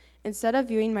 Instead of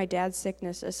viewing my dad's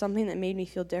sickness as something that made me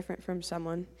feel different from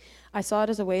someone, I saw it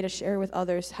as a way to share with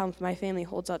others how my family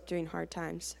holds up during hard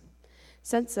times.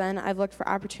 Since then, I've looked for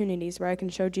opportunities where I can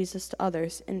show Jesus to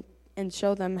others and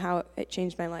show them how it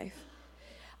changed my life.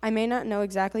 I may not know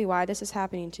exactly why this is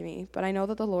happening to me, but I know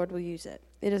that the Lord will use it.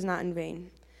 It is not in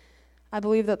vain. I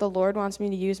believe that the Lord wants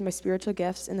me to use my spiritual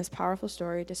gifts in this powerful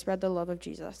story to spread the love of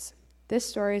Jesus. This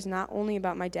story is not only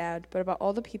about my dad, but about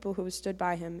all the people who have stood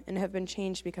by him and have been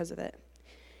changed because of it.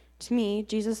 To me,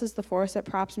 Jesus is the force that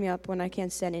props me up when I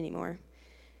can't stand anymore.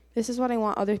 This is what I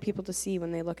want other people to see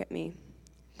when they look at me.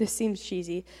 This seems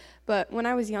cheesy, but when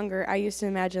I was younger, I used to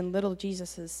imagine little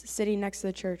Jesuses sitting next to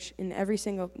the church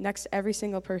next to every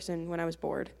single person when I was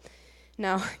bored.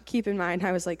 Now, keep in mind,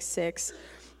 I was like 6,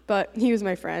 but he was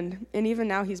my friend, and even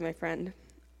now he's my friend.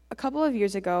 A couple of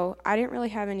years ago, I didn't really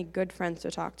have any good friends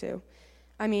to talk to.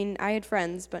 I mean, I had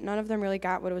friends, but none of them really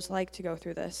got what it was like to go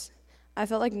through this. I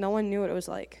felt like no one knew what it was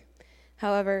like.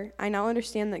 However, I now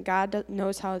understand that God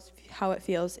knows how it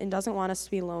feels and doesn't want us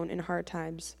to be alone in hard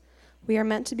times. We are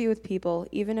meant to be with people,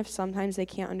 even if sometimes they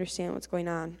can't understand what's going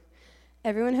on.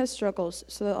 Everyone has struggles,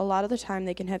 so that a lot of the time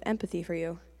they can have empathy for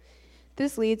you.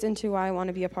 This leads into why I want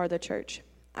to be a part of the church.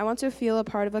 I want to feel a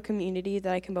part of a community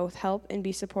that I can both help and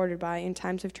be supported by in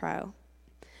times of trial.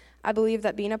 I believe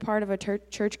that being a part of a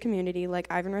church community like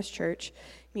Ivanrest Church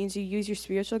means you use your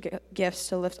spiritual gifts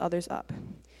to lift others up.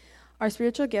 Our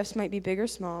spiritual gifts might be big or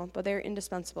small, but they are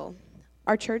indispensable.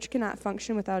 Our church cannot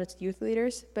function without its youth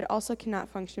leaders, but also cannot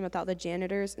function without the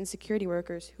janitors and security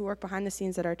workers who work behind the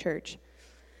scenes at our church.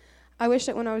 I wish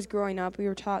that when I was growing up, we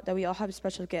were taught that we all have a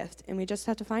special gift, and we just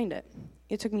have to find it.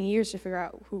 It took me years to figure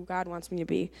out who God wants me to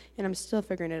be, and I'm still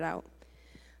figuring it out.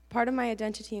 Part of my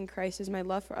identity in Christ is my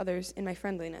love for others and my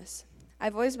friendliness.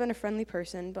 I've always been a friendly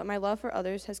person, but my love for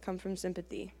others has come from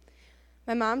sympathy.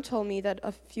 My mom told me that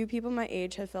a few people my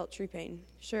age have felt true pain.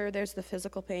 Sure, there's the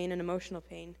physical pain and emotional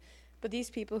pain, but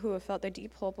these people who have felt the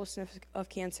deep hopelessness of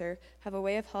cancer have a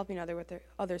way of helping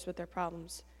others with their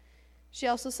problems. She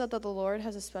also said that the Lord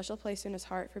has a special place in his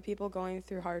heart for people going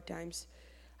through hard times.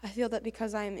 I feel that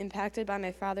because I am impacted by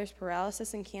my father's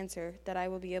paralysis and cancer, that I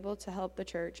will be able to help the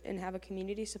church and have a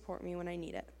community support me when I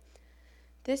need it.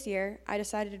 This year, I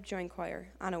decided to join choir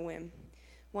on a whim.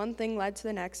 One thing led to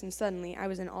the next, and suddenly I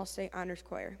was in all-state honors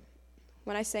choir.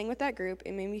 When I sang with that group,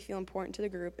 it made me feel important to the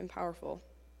group and powerful.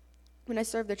 When I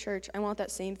serve the church, I want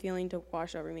that same feeling to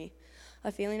wash over me,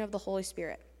 a feeling of the Holy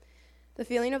Spirit. The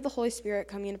feeling of the Holy Spirit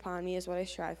coming upon me is what I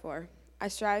strive for. I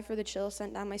strive for the chill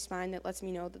sent down my spine that lets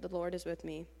me know that the Lord is with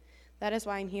me. That is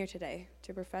why I'm here today,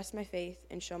 to profess my faith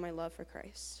and show my love for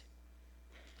Christ.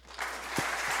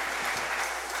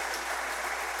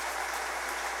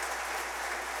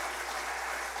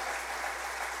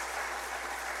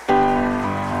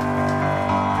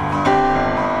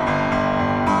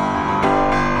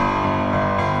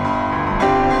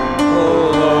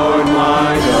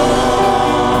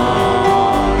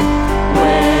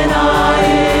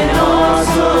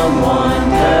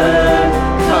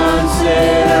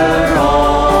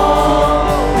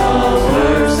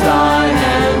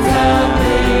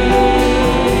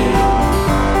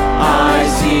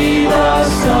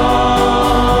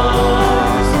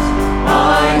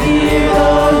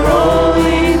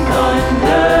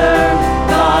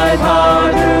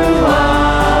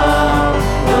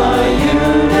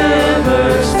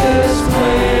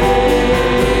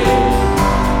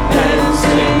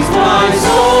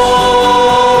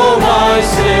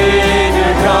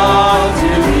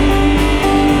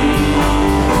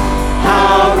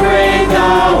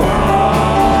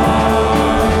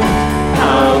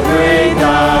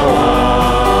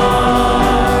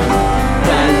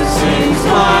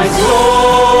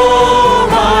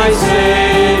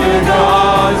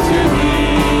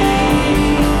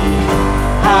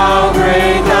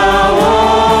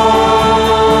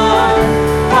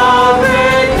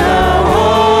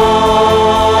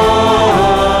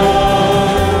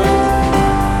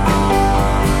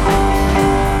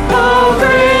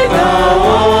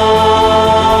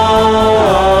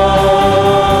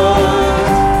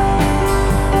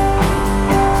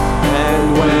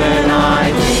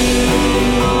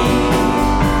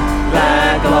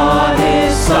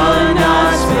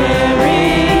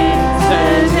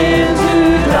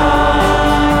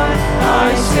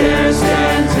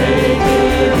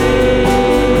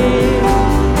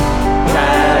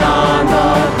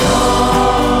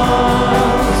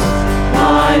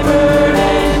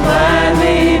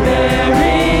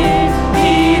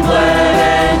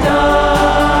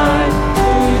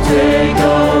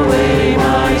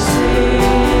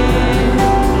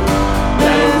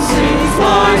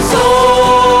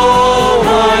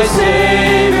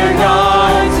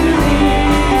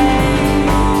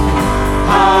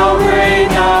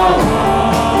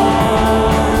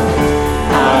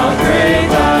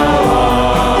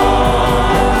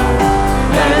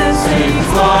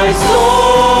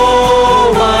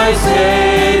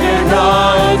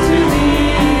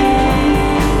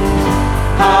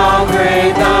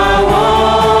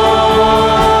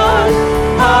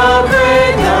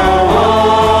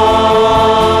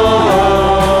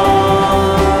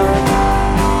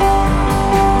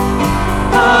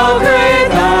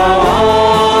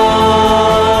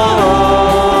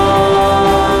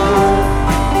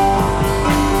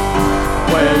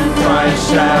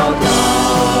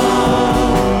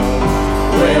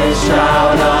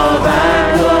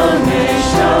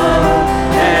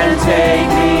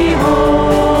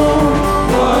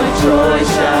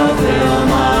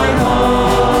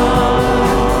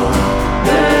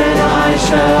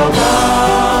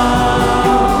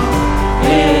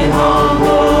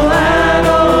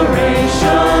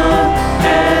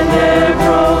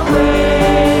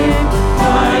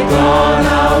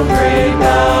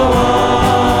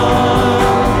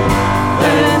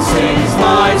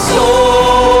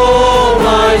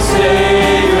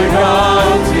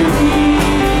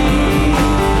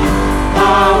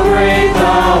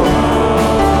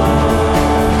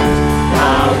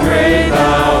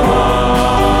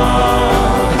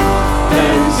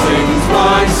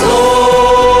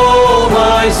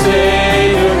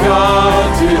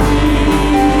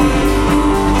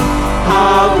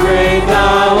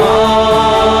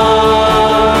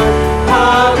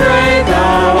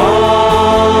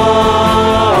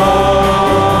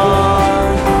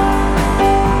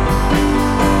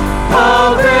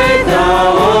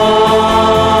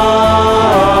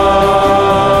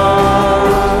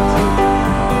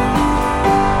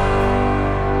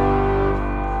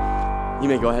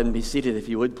 Seated if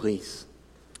you would, please.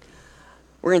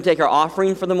 We're going to take our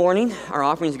offering for the morning. Our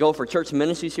offerings go for church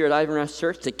ministries here at Ivan Rest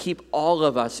Church to keep all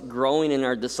of us growing in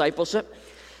our discipleship,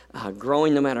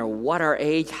 growing no matter what our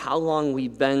age, how long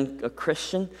we've been a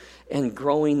Christian. and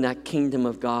growing that kingdom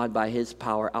of God by his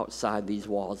power outside these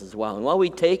walls as well. And while we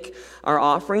take our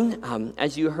offering,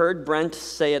 as you heard Brent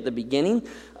say at the beginning,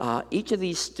 each of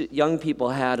these young people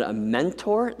had a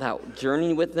mentor that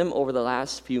journeyed with them over the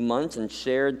last few months and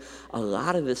shared a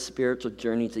lot of this spiritual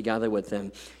journey together with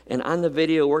them. And on the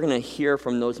video, we're going to hear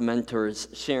from those mentors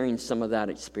sharing some of that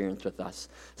experience with us.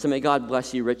 So may God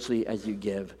bless you richly as you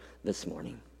give this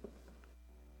morning.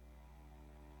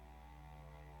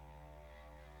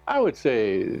 I would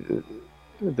say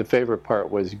the favorite part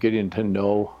was getting to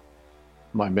know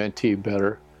my mentee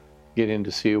better, getting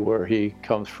to see where he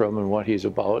comes from and what he's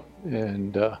about,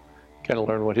 and kind of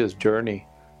learn what his journey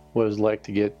was like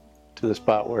to get to the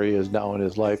spot where he is now in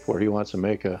his life, where he wants to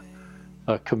make a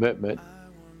commitment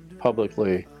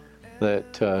publicly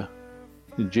that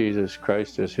Jesus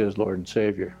Christ is his Lord and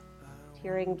Savior.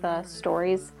 Hearing the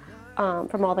stories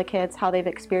from all the kids, how they've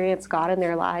experienced God in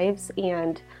their lives,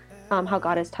 and how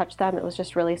God has touched them, it was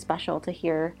just really special to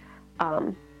hear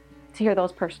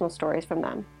those personal stories from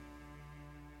them.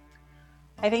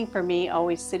 I think for me,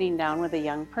 always sitting down with a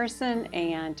young person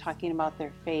and talking about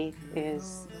their faith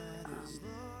is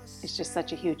just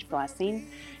such a huge blessing.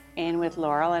 And with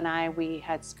Laurel and I, we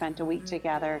had spent 2 weeks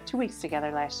together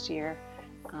last year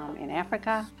in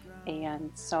Africa.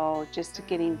 And so just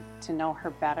getting to know her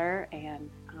better and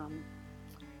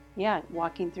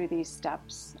walking through these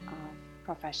steps of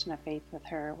profession of faith with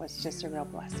her was just a real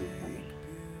blessing for me.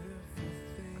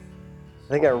 I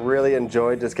think I really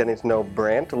enjoyed just getting to know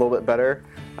Brant a little bit better.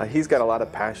 He's got a lot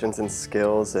of passions and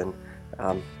skills, and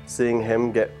seeing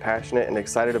him get passionate and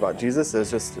excited about Jesus is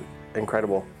just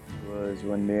incredible. It was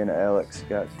when me and Alex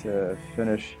got to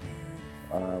finish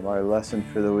our lesson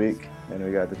for the week, and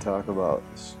we got to talk about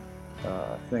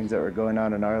things that were going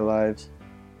on in our lives,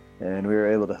 and we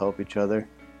were able to help each other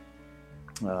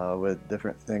with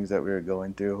different things that we were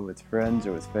going through with friends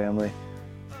or with family.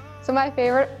 So my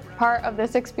favorite part of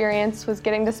this experience was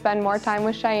getting to spend more time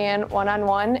with Cheyenne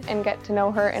one-on-one and get to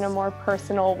know her in a more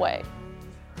personal way.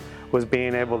 Was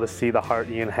being able to see the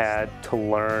heart Ian had to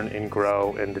learn and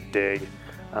grow and to dig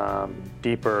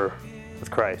deeper with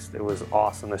Christ. It was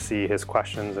awesome to see his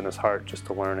questions and his heart just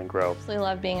to learn and grow. I absolutely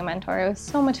loved being a mentor. It was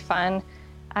so much fun.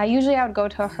 Usually I would go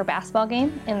to her basketball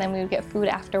game and then we would get food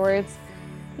afterwards.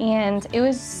 And it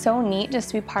was so neat just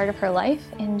to be part of her life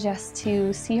and just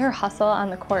to see her hustle on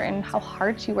the court and how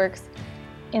hard she works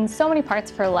in so many parts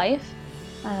of her life.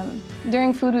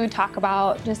 During food, we would talk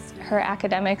about just her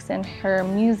academics and her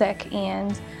music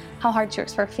and how hard she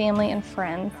works for her family and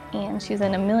friends. And she's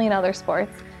in a million other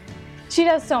sports. She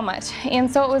does so much. And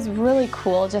so it was really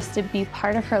cool just to be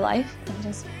part of her life and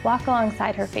just walk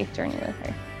alongside her faith journey with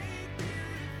her.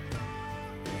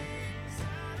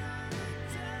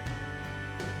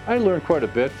 I learned quite a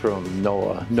bit from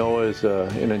Noah. Noah is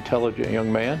an intelligent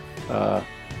young man.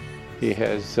 He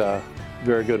has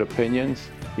very good opinions.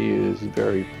 He is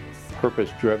very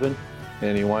purpose-driven,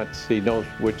 and he knows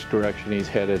which direction he's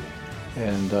headed,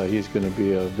 and he's going to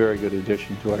be a very good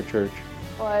addition to our church.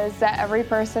 Was that every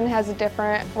person has a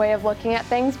different way of looking at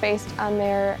things based on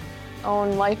their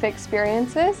own life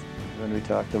experiences. When we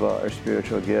talked about our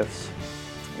spiritual gifts,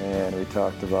 and we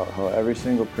talked about how every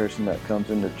single person that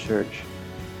comes into church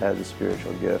has a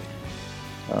spiritual gift,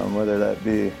 whether that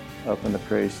be up in the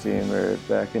praise team or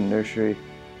back in nursery,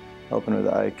 helping with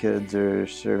the iKids or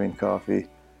serving coffee.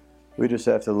 We just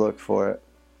have to look for it,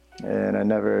 and I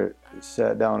never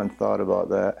sat down and thought about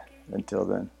that until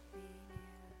then.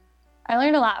 I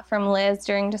learned a lot from Liz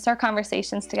during just our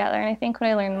conversations together, and I think what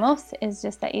I learned most is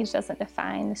just that age doesn't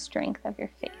define the strength of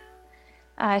your faith.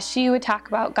 She would talk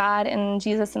about God and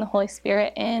Jesus and the Holy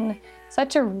Spirit in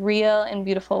such a real and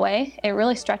beautiful way. It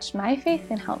really stretched my faith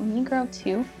and helped me grow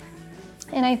too.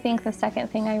 And I think the second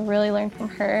thing I really learned from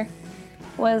her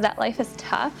was that life is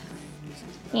tough,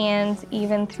 and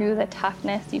even through the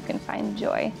toughness, you can find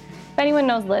joy. If anyone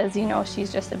knows Liz, you know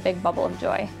she's just a big bubble of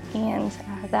joy, and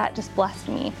that just blessed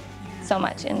me so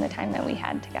much in the time that we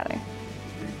had together.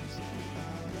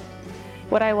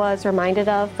 What I was reminded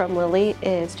of from Lily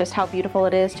is just how beautiful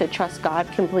it is to trust God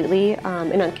completely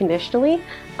and unconditionally,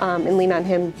 and lean on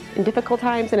Him in difficult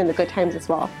times and in the good times as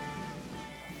well.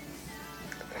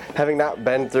 Having not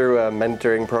been through a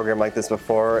mentoring program like this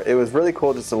before, it was really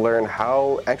cool just to learn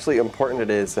how actually important it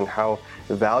is and how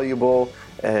valuable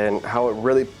and how it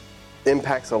really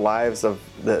impacts the lives of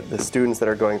the students that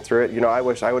are going through it. You know, I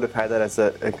wish I would have had that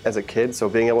as a kid, so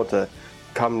being able to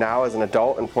come now as an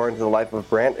adult and pour into the life of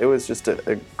Brant, it was just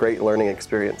a great learning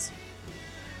experience.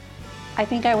 I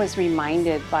think I was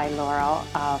reminded by Laurel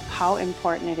of how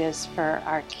important it is for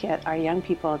our young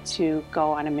people to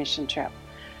go on a mission trip.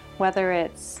 whether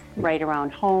it's right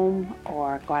around home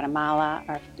or Guatemala,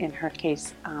 or in her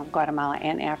case, Guatemala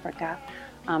and Africa.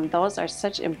 Those are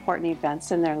such important events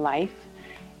in their life,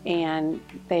 and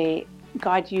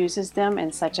God uses them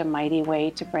in such a mighty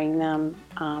way to bring them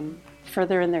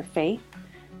further in their faith.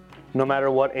 No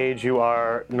matter what age you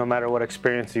are, no matter what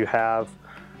experience you have,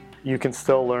 you can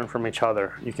still learn from each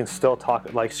other. You can still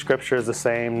talk, like Scripture is the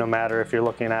same no matter if you're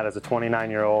looking at it as a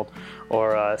 29-year-old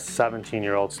or a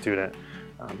 17-year-old student.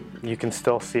 You can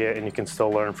still see it and you can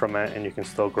still learn from it and you can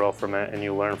still grow from it, and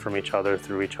you learn from each other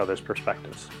through each other's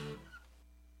perspectives.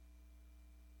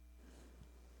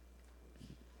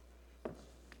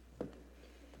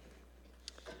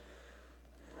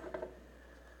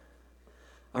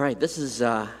 All right, this is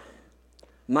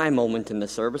my moment in the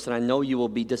service, and I know you will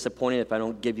be disappointed if I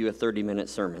don't give you a 30-minute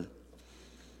sermon.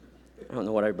 I don't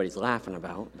know what everybody's laughing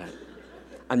about, but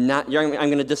I'm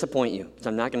going to disappoint you, because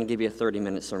I'm not going to give you a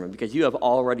 30-minute sermon, because you have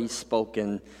already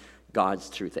spoken God's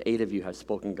truth. The 8 of you have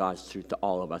spoken God's truth to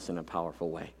all of us in a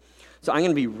powerful way. So I'm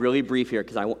going to be really brief here,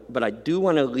 but I do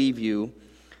want to leave you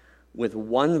with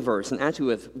one verse, and actually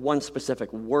with one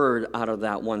specific word out of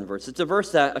that one verse. It's a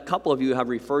verse that a couple of you have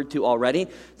referred to already.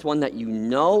 It's one that you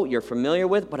know, you're familiar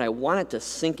with, but I want it to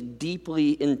sink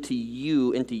deeply into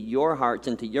you, into your hearts,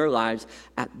 into your lives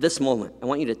at this moment. I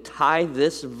want you to tie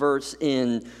this verse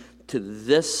in to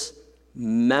this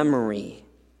memory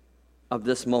of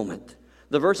this moment.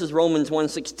 The verse is Romans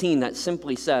 1:16 that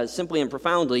simply says, simply and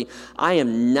profoundly, I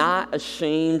am not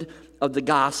ashamed of the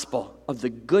gospel, of the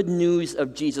good news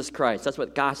of Jesus Christ. That's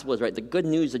what gospel is, right? The good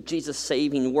news of Jesus'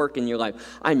 saving work in your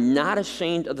life. I'm not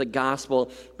ashamed of the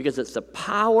gospel because it's the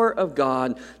power of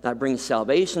God that brings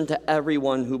salvation to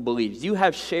everyone who believes. You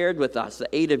have shared with us, the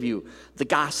 8 of you, the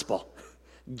gospel.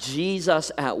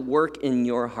 Jesus at work in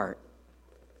your heart.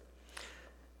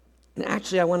 And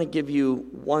actually, I want to give you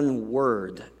one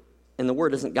word, and the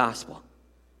word isn't gospel.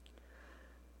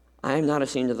 I am not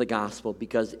ashamed of the gospel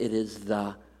because it is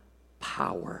the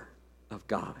power of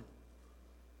God.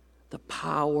 The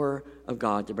power of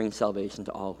God to bring salvation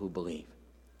to all who believe.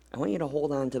 I want you to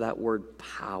hold on to that word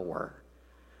power.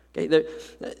 Okay,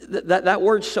 that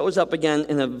word shows up again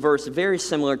in a verse very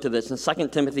similar to this in 2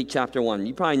 Timothy chapter 1.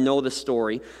 You probably know the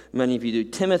story. Many of you do.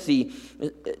 Timothy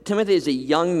is a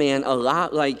young man, a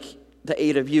lot like the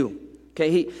 8 of you.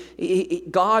 Okay,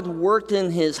 God worked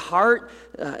in his heart,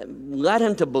 led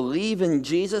him to believe in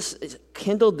Jesus,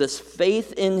 kindled this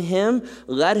faith in him,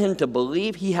 led him to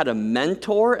believe. He had a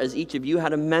mentor, as each of you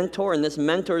had a mentor, and this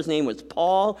mentor's name was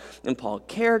Paul, and Paul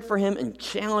cared for him and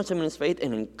challenged him in his faith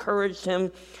and encouraged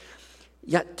him.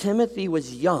 Yet Timothy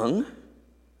was young,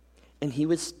 and he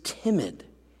was timid.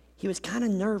 He was kind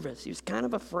of nervous. He was kind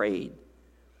of afraid.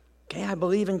 Okay, I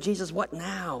believe in Jesus, what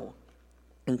now?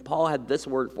 And Paul had this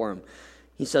word for him.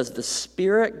 He says, the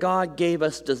Spirit God gave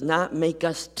us does not make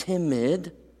us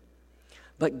timid,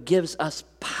 but gives us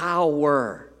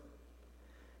power.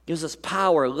 Gives us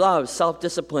power, love,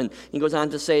 self-discipline. He goes on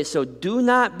to say, so do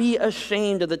not be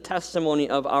ashamed of the testimony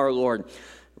of our Lord.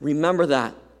 Remember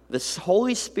that. The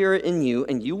Holy Spirit in you,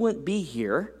 and you wouldn't be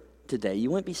here today.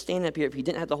 You wouldn't be standing up here if you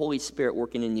didn't have the Holy Spirit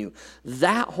working in you.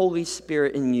 That Holy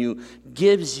Spirit in you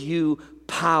gives you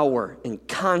power and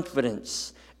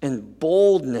confidence and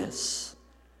boldness.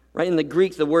 Right? In the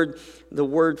Greek, the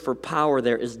word for power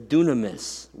there is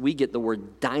dunamis. We get the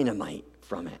word dynamite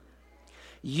from it.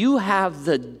 You have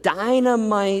the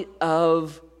dynamite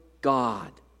of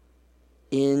God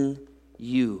in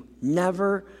you.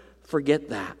 Never forget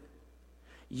that.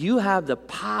 You have the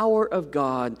power of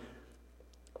God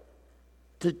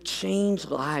to change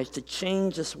lives, to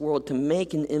change this world, to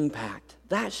make an impact.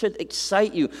 That should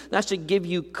excite you. That should give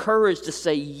you courage to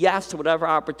say yes to whatever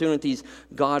opportunities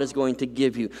God is going to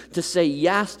give you. To say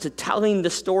yes to telling the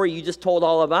story you just told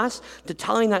all of us, to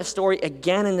telling that story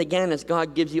again and again as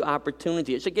God gives you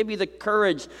opportunity. It should give you the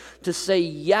courage to say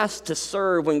yes to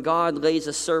serve when God lays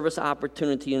a service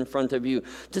opportunity in front of you.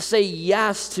 To say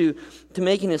yes to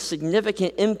making a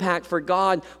significant impact for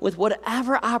God with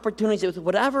whatever opportunities, with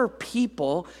whatever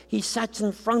people He sets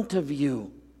in front of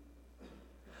you.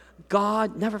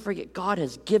 God, never forget, God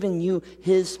has given you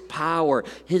His power,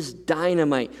 His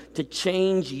dynamite to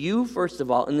change you, first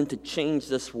of all, and then to change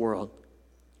this world.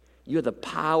 You have the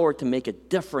power to make a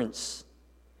difference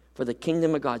for the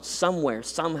kingdom of God somewhere,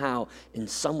 somehow, in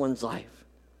someone's life.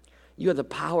 You have the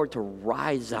power to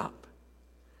rise up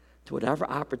to whatever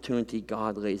opportunity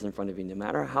God lays in front of you, no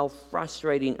matter how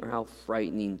frustrating or how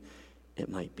frightening it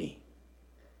might be.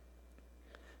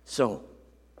 So,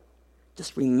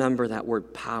 just remember that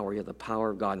word power. You have the power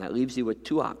of God. And that leaves you with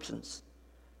two options.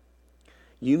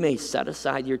 You may set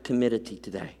aside your timidity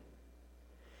today.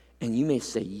 And you may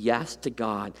say yes to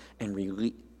God and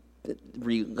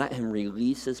let him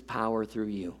release his power through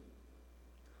you.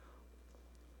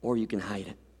 Or you can hide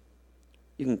it.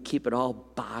 You can keep it all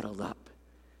bottled up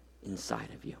inside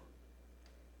of you.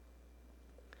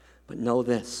 But know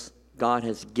this, God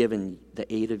has given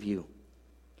the 8 of you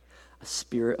a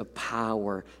spirit of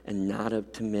power and not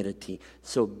of timidity.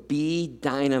 So be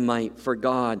dynamite for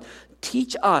God.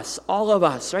 Teach us, all of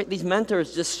us, right? These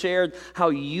mentors just shared how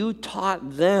you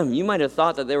taught them. You might have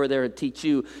thought that they were there to teach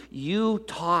you. You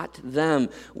taught them.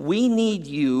 We need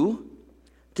you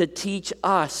to teach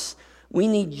us. We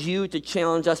need you to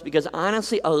challenge us, because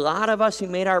honestly, a lot of us who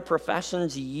made our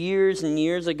professions years and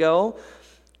years ago,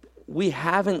 we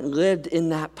haven't lived in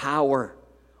that power.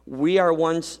 We are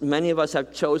ones, many of us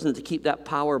have chosen to keep that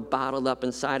power bottled up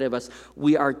inside of us.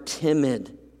 We are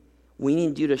timid. We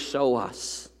need you to show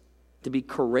us, to be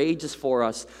courageous for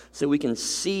us, so we can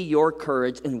see your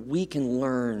courage and we can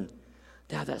learn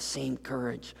to have that same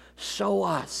courage. Show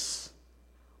us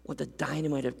what the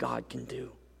dynamite of God can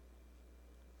do.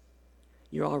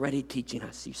 You're already teaching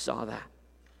us. You saw that.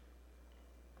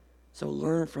 So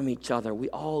learn from each other. We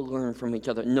all learn from each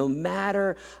other. No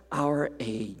matter our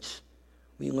age,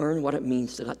 we learn what it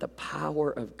means to let the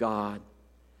power of God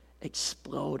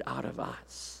explode out of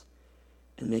us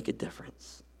and make a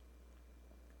difference.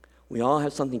 We all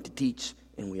have something to teach,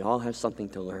 and we all have something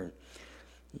to learn.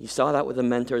 You saw that with the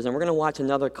mentors, and we're going to watch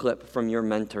another clip from your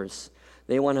mentors.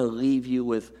 They want to leave you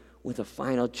with a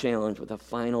final challenge, with a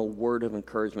final word of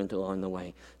encouragement along the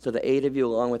way. So the 8 of you,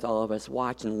 along with all of us,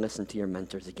 watch and listen to your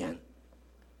mentors again.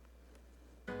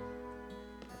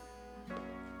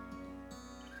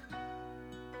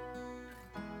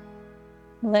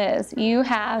 Liz, you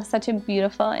have such a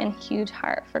beautiful and huge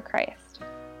heart for Christ.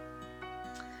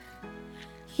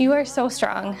 You are so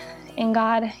strong, and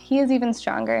God, He is even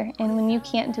stronger, and when you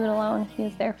can't do it alone, He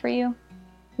is there for you.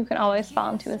 You can always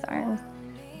fall into His arms.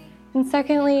 And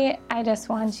secondly, I just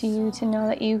want you to know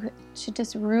that you should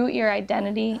just root your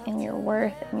identity and your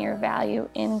worth and your value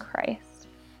in Christ.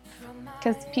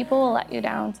 Because people will let you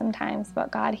down sometimes,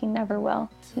 but God, He never will.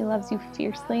 He loves you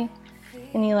fiercely,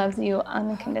 and He loves you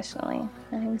unconditionally.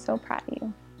 And I'm so proud of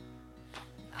you.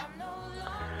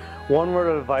 One word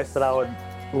of advice that I would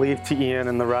leave to Ian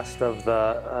and the rest of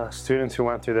the students who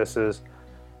went through this is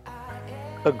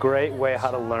a great way how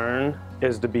to learn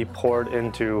is to be poured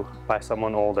into by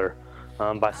someone older,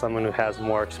 by someone who has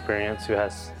more experience, who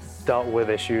has dealt with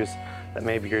issues that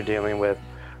maybe you're dealing with.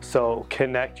 So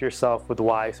connect yourself with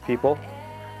wise people,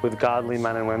 with godly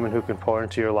men and women who can pour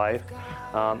into your life,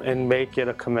 and make it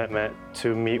a commitment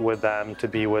to meet with them, to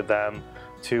be with them,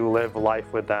 to live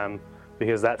life with them,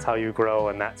 because that's how you grow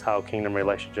and that's how kingdom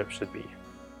relationships should be.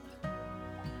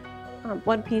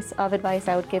 One piece of advice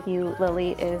I would give you,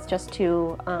 Lily, is just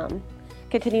to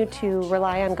continue to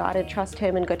rely on God and trust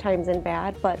Him in good times and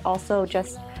bad, but also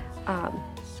just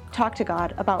talk to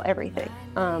God about everything.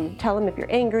 Tell Him if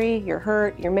you're angry, you're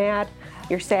hurt, you're mad,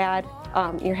 you're sad,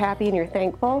 you're happy and you're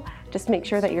thankful. Just make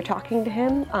sure that you're talking to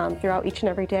Him throughout each and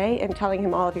every day and telling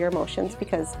Him all of your emotions,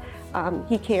 because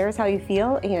He cares how you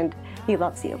feel and He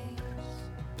loves you.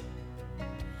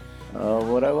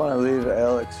 What I want to leave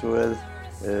Alex with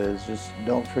is just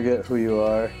don't forget who you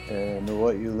are and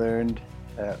what you learned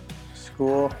at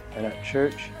school and at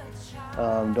church.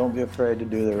 Don't be afraid to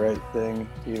do the right thing,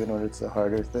 even when it's the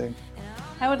harder thing.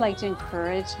 I would like to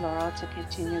encourage Laurel to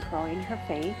continue growing her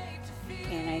faith,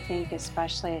 and I think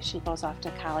especially as she goes off to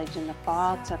college in the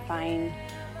fall, to find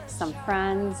some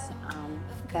friends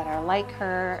that are like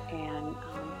her and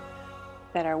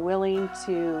that are willing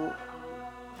to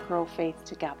grow faith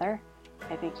together.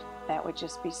 I think that would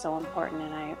just be so important,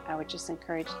 and I would just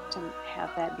encourage to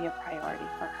have that be a priority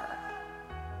for her.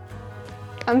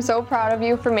 I'm so proud of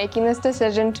you for making this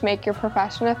decision to make your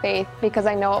profession of faith, because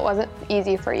I know it wasn't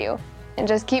easy for you. And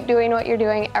just keep doing what you're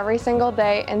doing every single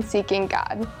day and seeking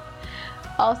God.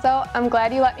 Also, I'm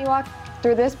glad you let me walk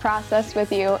through this process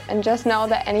with you, and just know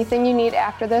that anything you need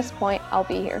after this point, I'll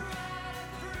be here.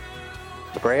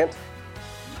 Brant,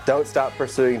 don't stop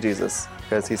pursuing Jesus,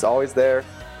 because He's always there.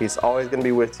 He's always going to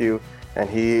be with you, and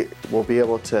He will be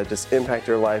able to just impact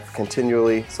your life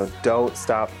continually. So don't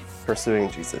stop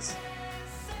pursuing Jesus.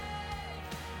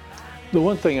 The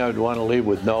one thing I would want to leave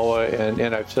with Noah,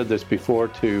 and I've said this before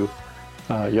to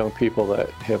young people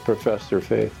that have professed their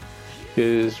faith,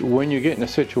 is when you get in a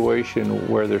situation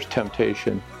where there's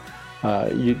temptation,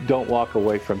 you don't walk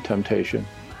away from temptation.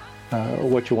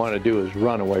 What you want to do is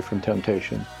run away from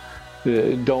temptation.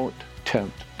 Don't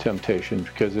tempt temptation,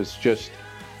 because it's just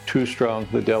too strong.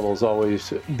 The devil's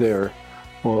always there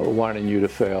wanting you to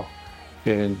fail.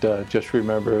 And just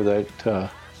remember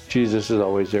that Jesus is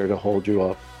always there to hold you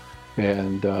up,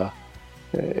 and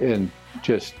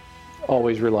just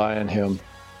always rely on him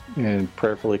and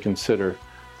prayerfully consider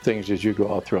things as you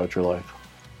go out throughout your life.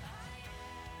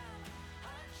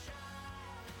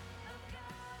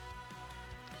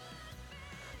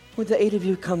 Would the 8 of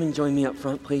you come and join me up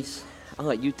front, please? I'll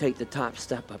let you take the top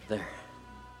step up there.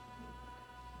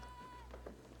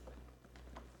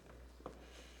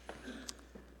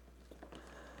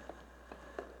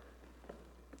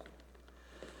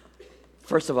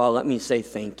 First of all, let me say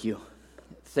thank you.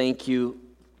 Thank you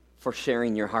for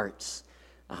sharing your hearts.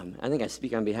 I think I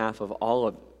speak on behalf of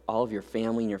all of your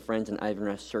family and your friends in Ivan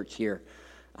Rest Church here.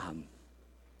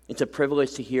 It's a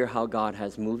privilege to hear how God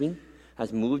has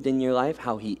moved in your life,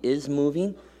 how he is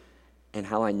moving, and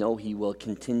how I know he will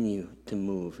continue to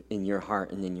move in your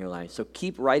heart and in your life. So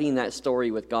keep writing that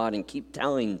story with God and keep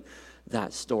telling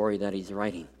that story that he's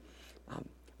writing.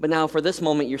 But now for this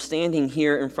moment, you're standing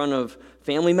here in front of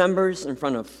family members, in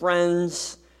front of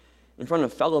friends, in front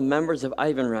of fellow members of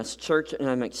Ivan Rest Church, and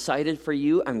I'm excited for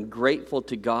you. I'm grateful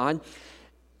to God.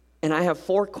 And I have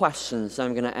 4 questions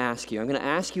I'm going to ask you. I'm going to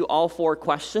ask you all 4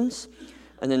 questions,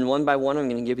 and then one by one, I'm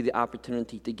going to give you the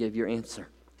opportunity to give your answer.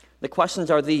 The questions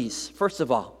are these. First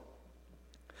of all,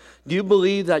 do you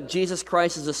believe that Jesus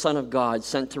Christ is the Son of God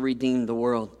sent to redeem the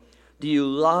world? Do you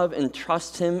love and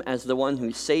trust him as the one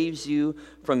who saves you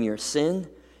from your sin?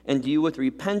 And do you, with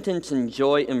repentance and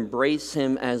joy, embrace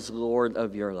him as Lord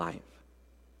of your life?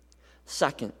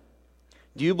 Second,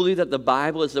 do you believe that the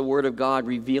Bible is the Word of God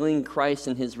revealing Christ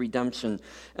and his redemption,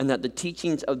 and that the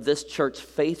teachings of this church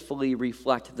faithfully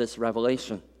reflect this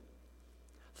revelation?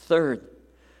 Third,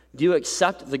 do you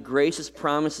accept the gracious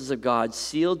promises of God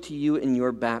sealed to you in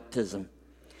your baptism?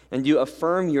 And do you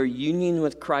affirm your union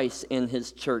with Christ and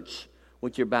his church,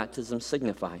 which your baptism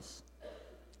signifies?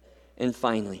 And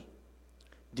finally,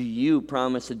 do you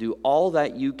promise to do all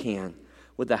that you can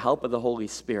with the help of the Holy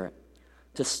Spirit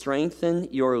to strengthen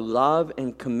your love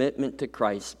and commitment to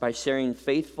Christ by sharing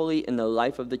faithfully in the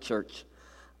life of the church,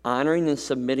 honoring and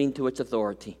submitting to its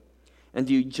authority? And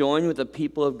do you join with the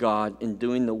people of God in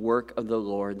doing the work of the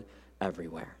Lord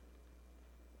everywhere?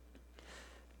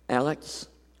 Alex,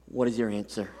 what is your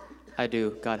answer? I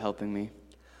do, God helping me.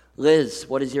 Liz,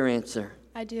 what is your answer?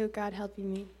 I do, God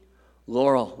helping me.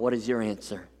 Laurel, what is your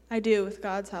answer? I do, with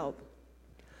God's help.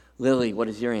 Lily, what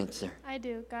is your answer? I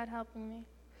do, God helping me.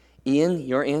 Ian,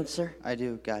 your answer? I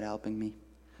do, God helping me.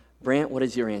 Brant, what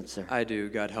is your answer? I do,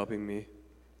 God helping me.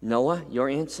 Noah, your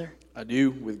answer? I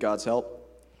do, with God's help.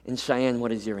 And Cheyenne,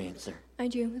 what is your answer? I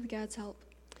do, with God's help.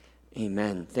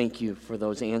 Amen. Thank you for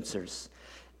those answers.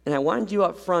 And I wanted you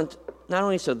up front, not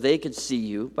only so they could see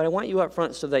you, but I want you up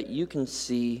front so that you can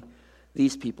see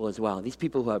these people as well. These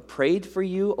people who have prayed for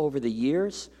you over the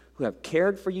years, who have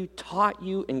cared for you, taught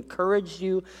you, encouraged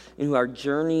you, and who are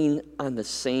journeying on the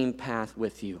same path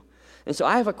with you. And so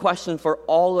I have a question for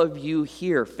all of you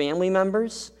here, family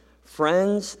members,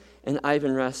 friends, and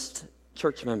Ivan Rest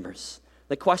church members.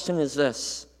 The question is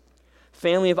this: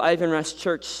 family of Ivan Rest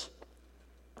Church,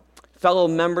 fellow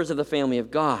members of the family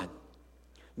of God,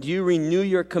 do you renew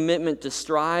your commitment to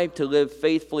strive to live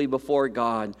faithfully before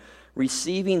God,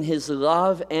 receiving his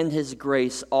love and his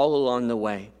grace all along the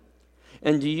way?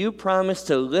 And do you promise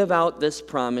to live out this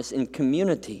promise in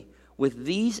community with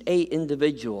these 8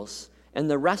 individuals and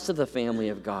the rest of the family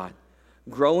of God,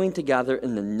 growing together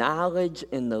in the knowledge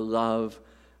and the love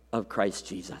of Christ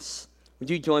Jesus?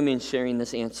 Would you join me in sharing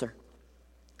this answer?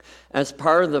 As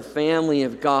part of the family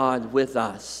of God with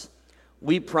us,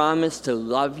 we promise to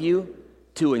love you,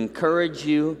 to encourage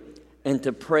you, and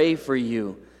to pray for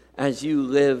you as you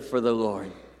live for the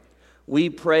Lord. We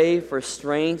pray for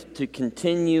strength to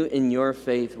continue in your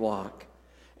faith walk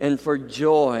and for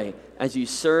joy as you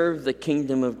serve the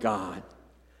kingdom of God.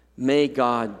 May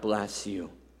God bless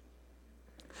you.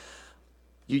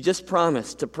 You just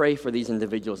promised to pray for these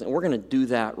individuals, and we're going to do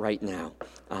that right now.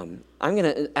 I'm going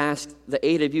to ask the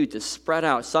 8 of you to spread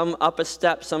out, some up a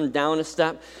step, some down a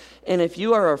step. And if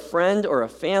you are a friend or a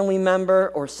family member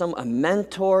or a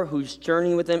mentor who's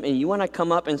journeying with them and you want to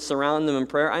come up and surround them in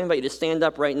prayer, I invite you to stand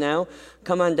up right now.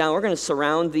 Come on down. We're going to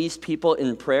surround these people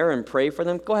in prayer and pray for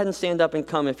them. Go ahead and stand up and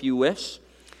come if you wish.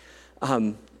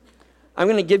 I'm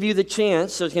going to give you the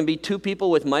chance. So there's going to be 2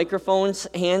 people with microphones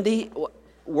handy.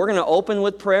 We're going to open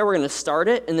with prayer. We're going to start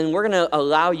it, and then we're going to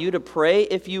allow you to pray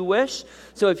if you wish.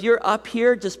 So if you're up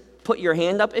here, just put your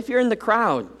hand up. If you're in the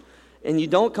crowd and you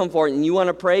don't come forward and you want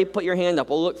to pray, put your hand up.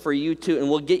 We'll look for you too, and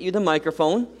we'll get you the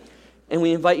microphone, and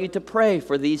we invite you to pray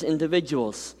for these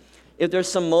individuals. If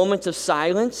there's some moments of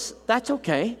silence, that's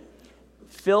okay.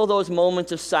 Fill those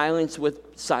moments of silence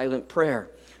with silent prayer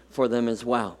for them as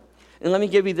well. And let me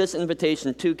give you this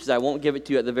invitation too, because I won't give it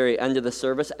to you at the very end of the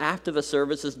service. After the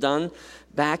service is done,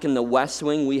 back in the West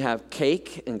Wing, we have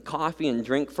cake and coffee and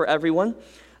drink for everyone.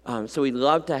 So we'd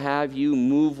love to have you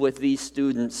move with these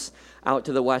students out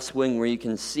to the West Wing where you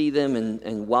can see them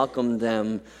and welcome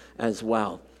them as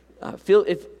well.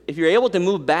 If you're able to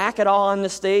move back at all on the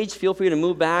stage, feel free to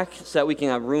move back so that we can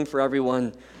have room for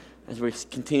everyone as we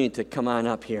continue to come on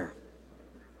up here.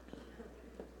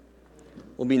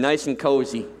 We'll be nice and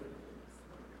cozy.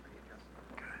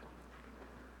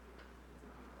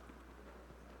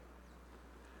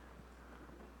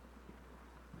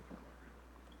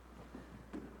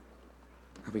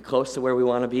 Are we close to where we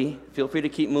want to be? Feel free to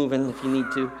keep moving if you need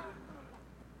to.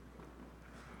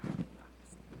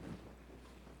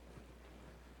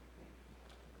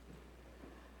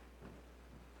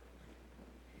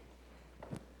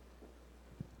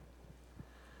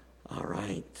 All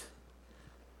right.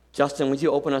 Justin, would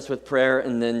you open us with prayer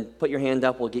and then put your hand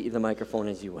up? We'll get you the microphone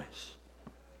as you wish.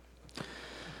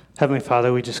 Heavenly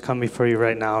Father, we just come before you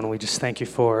right now, and we just thank you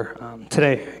for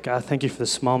today. God, thank you for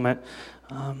this moment.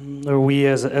 Lord, we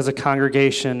as a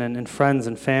congregation and friends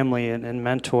and family and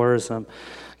mentors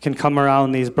can come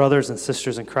around these brothers and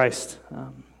sisters in Christ.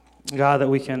 God, that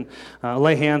we can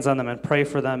lay hands on them and pray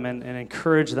for them and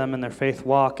encourage them in their faith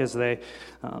walk as they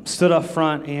stood up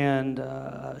front and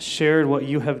shared what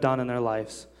you have done in their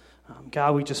lives.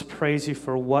 God, we just praise you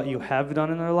for what you have done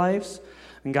in their lives.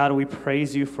 And God, we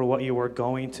praise you for what you are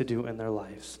going to do in their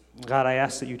lives. God, I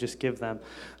ask that you just give them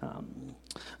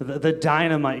the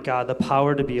dynamite, God, the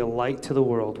power to be a light to the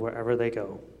world wherever they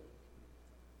go.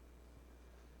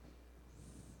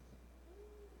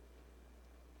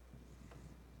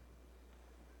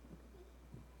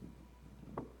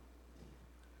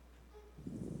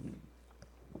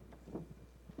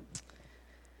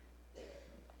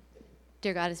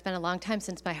 Dear God, it's been a long time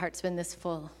since my heart's been this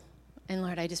full. And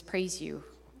Lord, I just praise you.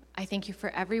 I thank you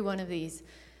for every one of these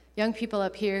young people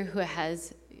up here who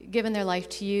has given their life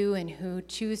to you and who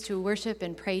choose to worship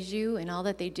and praise you in all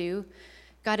that they do.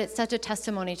 God, it's such a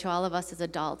testimony to all of us as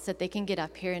adults that they can get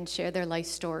up here and share their life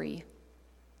story.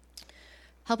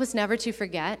 Help us never to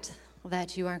forget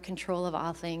that you are in control of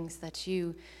all things, that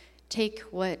you take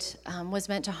what was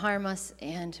meant to harm us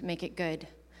and make it good.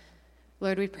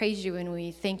 Lord, we praise you and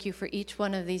we thank you for each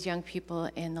one of these young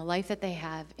people and the life that they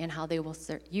have and how they will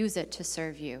use it to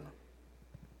serve you.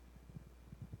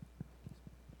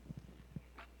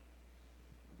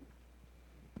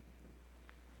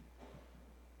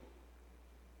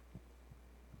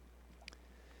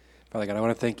 Father God, I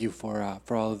want to thank you for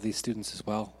all of these students as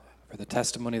well, for the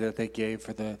testimony that they gave,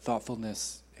 for the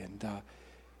thoughtfulness and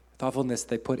thoughtfulness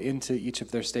they put into each of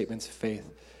their statements of faith.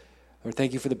 Lord,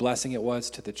 thank you for the blessing it was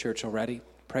to the church already.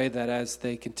 Pray that as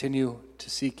they continue to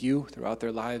seek you throughout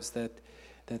their lives, that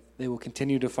they will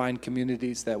continue to find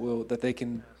communities that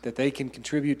they can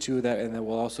contribute to that, and that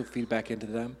will also feed back into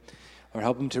them. Or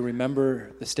help them to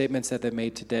remember the statements that they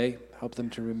made today. Help them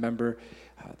to remember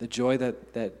the joy that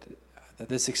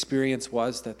this experience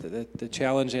was, that the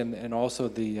challenge and also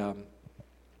the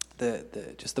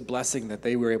just the blessing that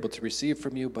they were able to receive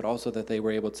from you, but also that they were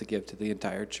able to give to the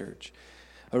entire church.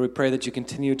 Lord, we pray that you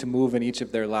continue to move in each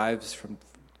of their lives from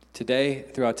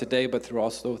throughout today, but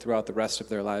also throughout the rest of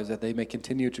their lives, that they may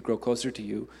continue to grow closer to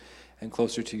you and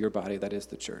closer to your body, that is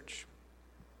the church.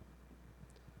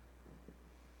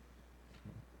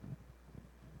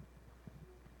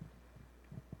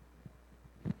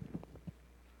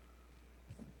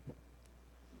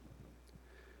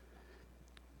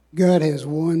 God has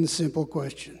one simple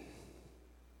question.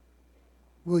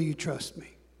 Will you trust me?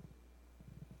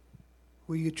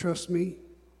 Will you trust me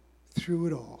through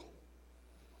it all?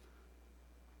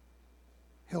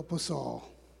 Help us all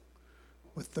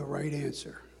with the right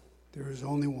answer. There is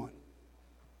only one.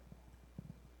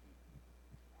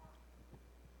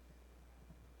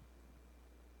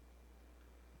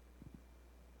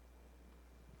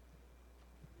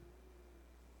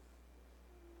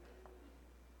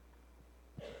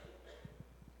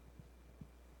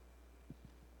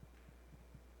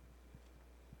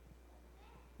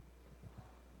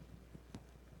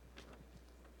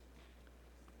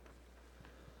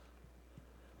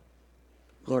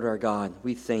 Lord our God,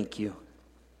 we thank you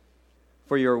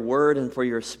for your word and for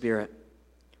your spirit,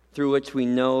 through which we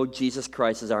know Jesus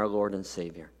Christ is our Lord and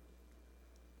Savior.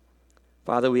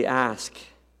 Father, we ask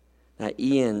that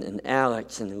Ian and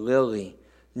Alex and Lily,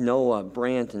 Noah,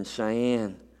 Brant and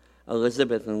Cheyenne,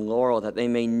 Elizabeth and Laurel, that they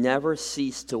may never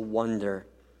cease to wonder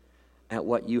at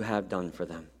what you have done for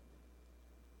them.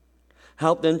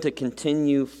 Help them to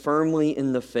continue firmly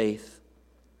in the faith,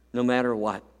 no matter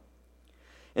what,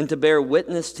 and to bear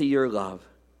witness to your love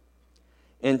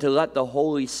and to let the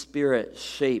Holy Spirit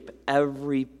shape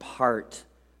every part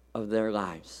of their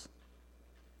lives.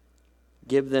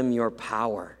 Give them your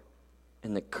power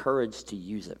and the courage to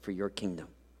use it for your kingdom.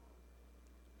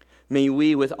 May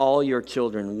we, with all your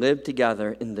children, live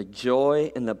together in the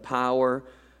joy and the power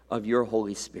of your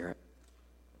Holy Spirit.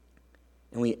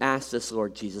 And we ask this,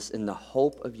 Lord Jesus, in the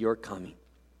hope of your coming.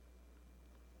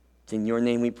 It's in your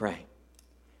name we pray.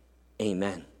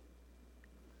 Amen.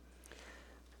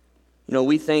 You know,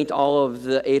 we thanked all of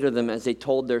the 8 of them as they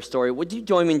told their story. Would you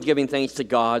join me in giving thanks to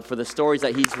God for the stories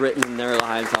that he's written in their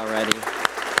lives already?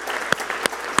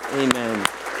 Amen.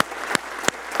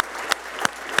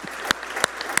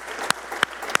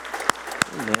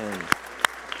 Amen.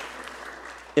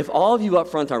 If all of you up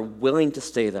front are willing to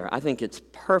stay there, I think it's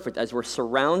perfect as we're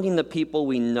surrounding the people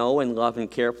we know and love and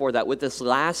care for, that with this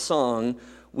last song,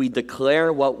 we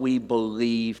declare what we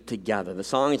believe together. The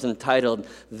song is entitled,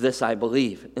 This I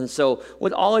Believe. And so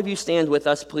would all of you stand with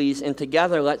us, please, and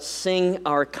together let's sing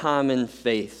our common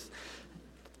faith.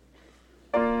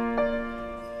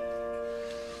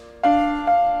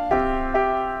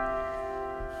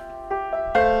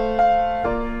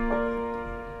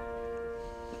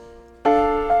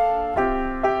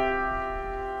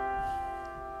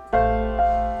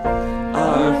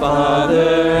 Our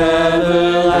Father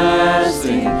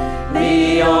everlasting,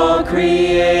 the all-creating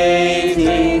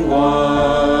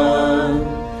one,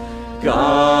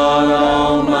 God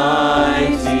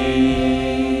Almighty,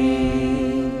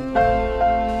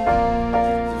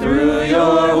 through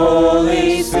your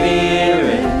Holy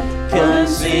Spirit,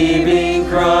 conceiving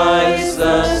Christ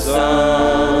the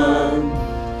Son,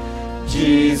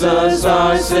 Jesus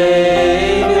our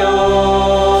Savior.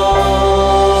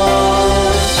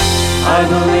 I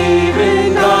believe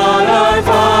in God our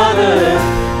Father,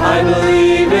 I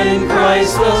believe in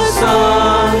Christ the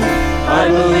Son, I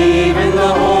believe in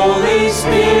the Holy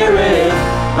Spirit,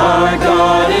 our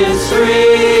God is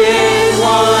three in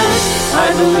one.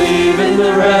 I believe in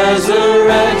the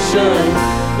resurrection,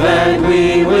 that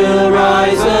we will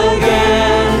rise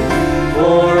again,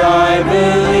 for I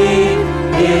believe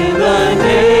in the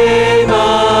name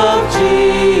of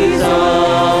Jesus.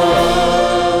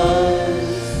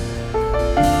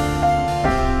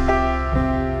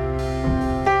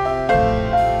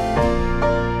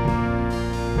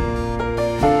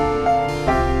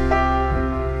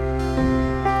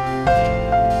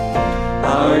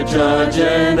 Our judge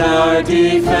and our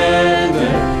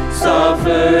defender,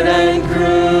 suffered and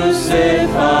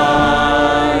crucified.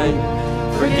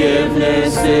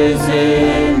 Forgiveness is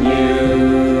in you.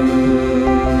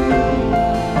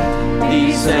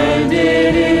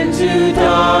 Descended into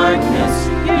darkness,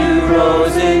 you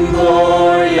rose in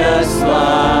glorious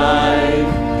light,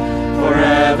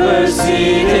 forever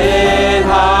seated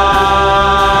high.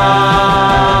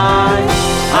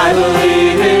 I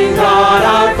believe in God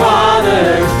our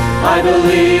Father, I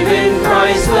believe in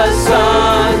Christ the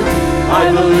Son,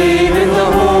 I believe in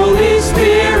the Holy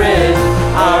Spirit,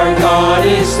 our God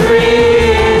is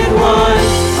three in one.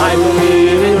 I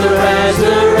believe in the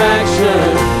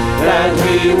resurrection, that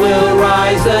we will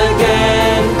rise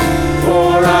again,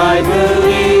 for I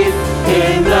believe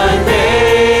in the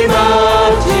name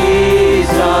of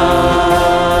Jesus.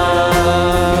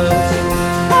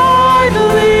 I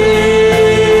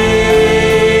believe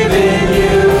in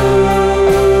you.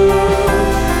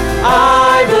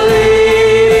 I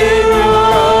believe you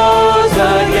rose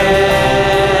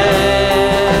again.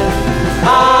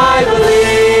 I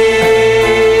believe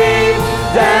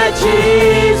that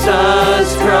Jesus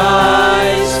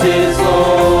Christ is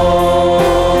Lord.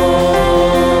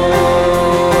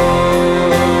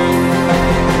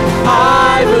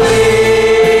 I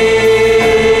believe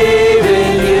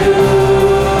in you.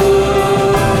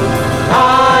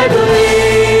 I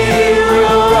believe you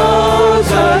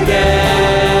rose again.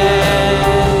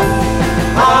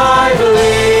 I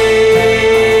believe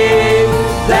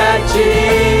that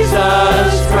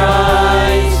Jesus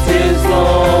Christ is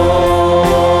Lord.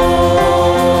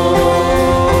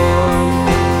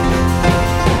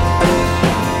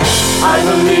 I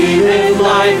believe in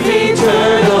life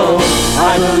eternal.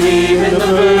 I believe in the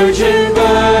virgin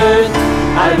birth.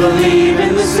 I believe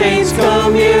in the saints'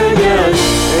 communion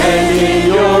and in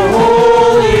your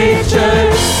holy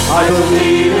church. I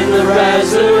believe in the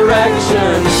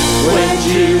resurrection when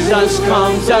Jesus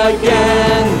comes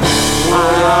again.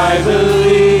 I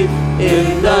believe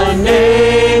in the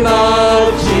name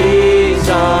of Jesus.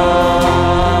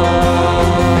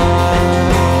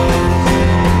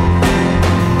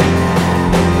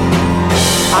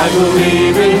 I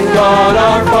believe in God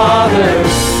our Father,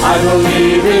 I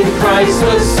believe in Christ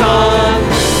the Son,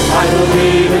 I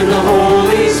believe in the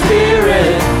Holy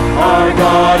Spirit,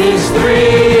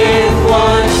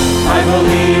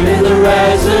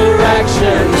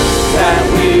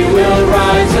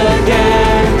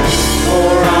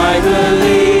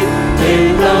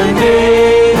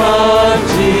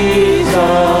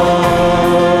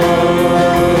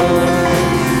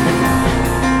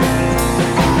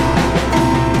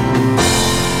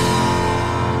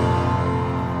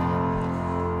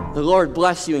 Lord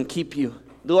bless you and keep you.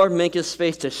 The Lord make his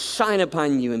face to shine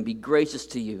upon you and be gracious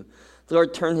to you. The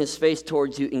Lord turn his face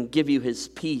towards you and give you his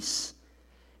peace.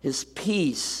 His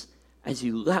peace as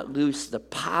you let loose the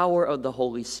power of the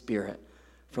Holy Spirit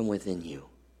from within you.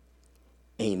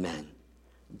 Amen.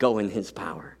 Go in his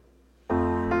power.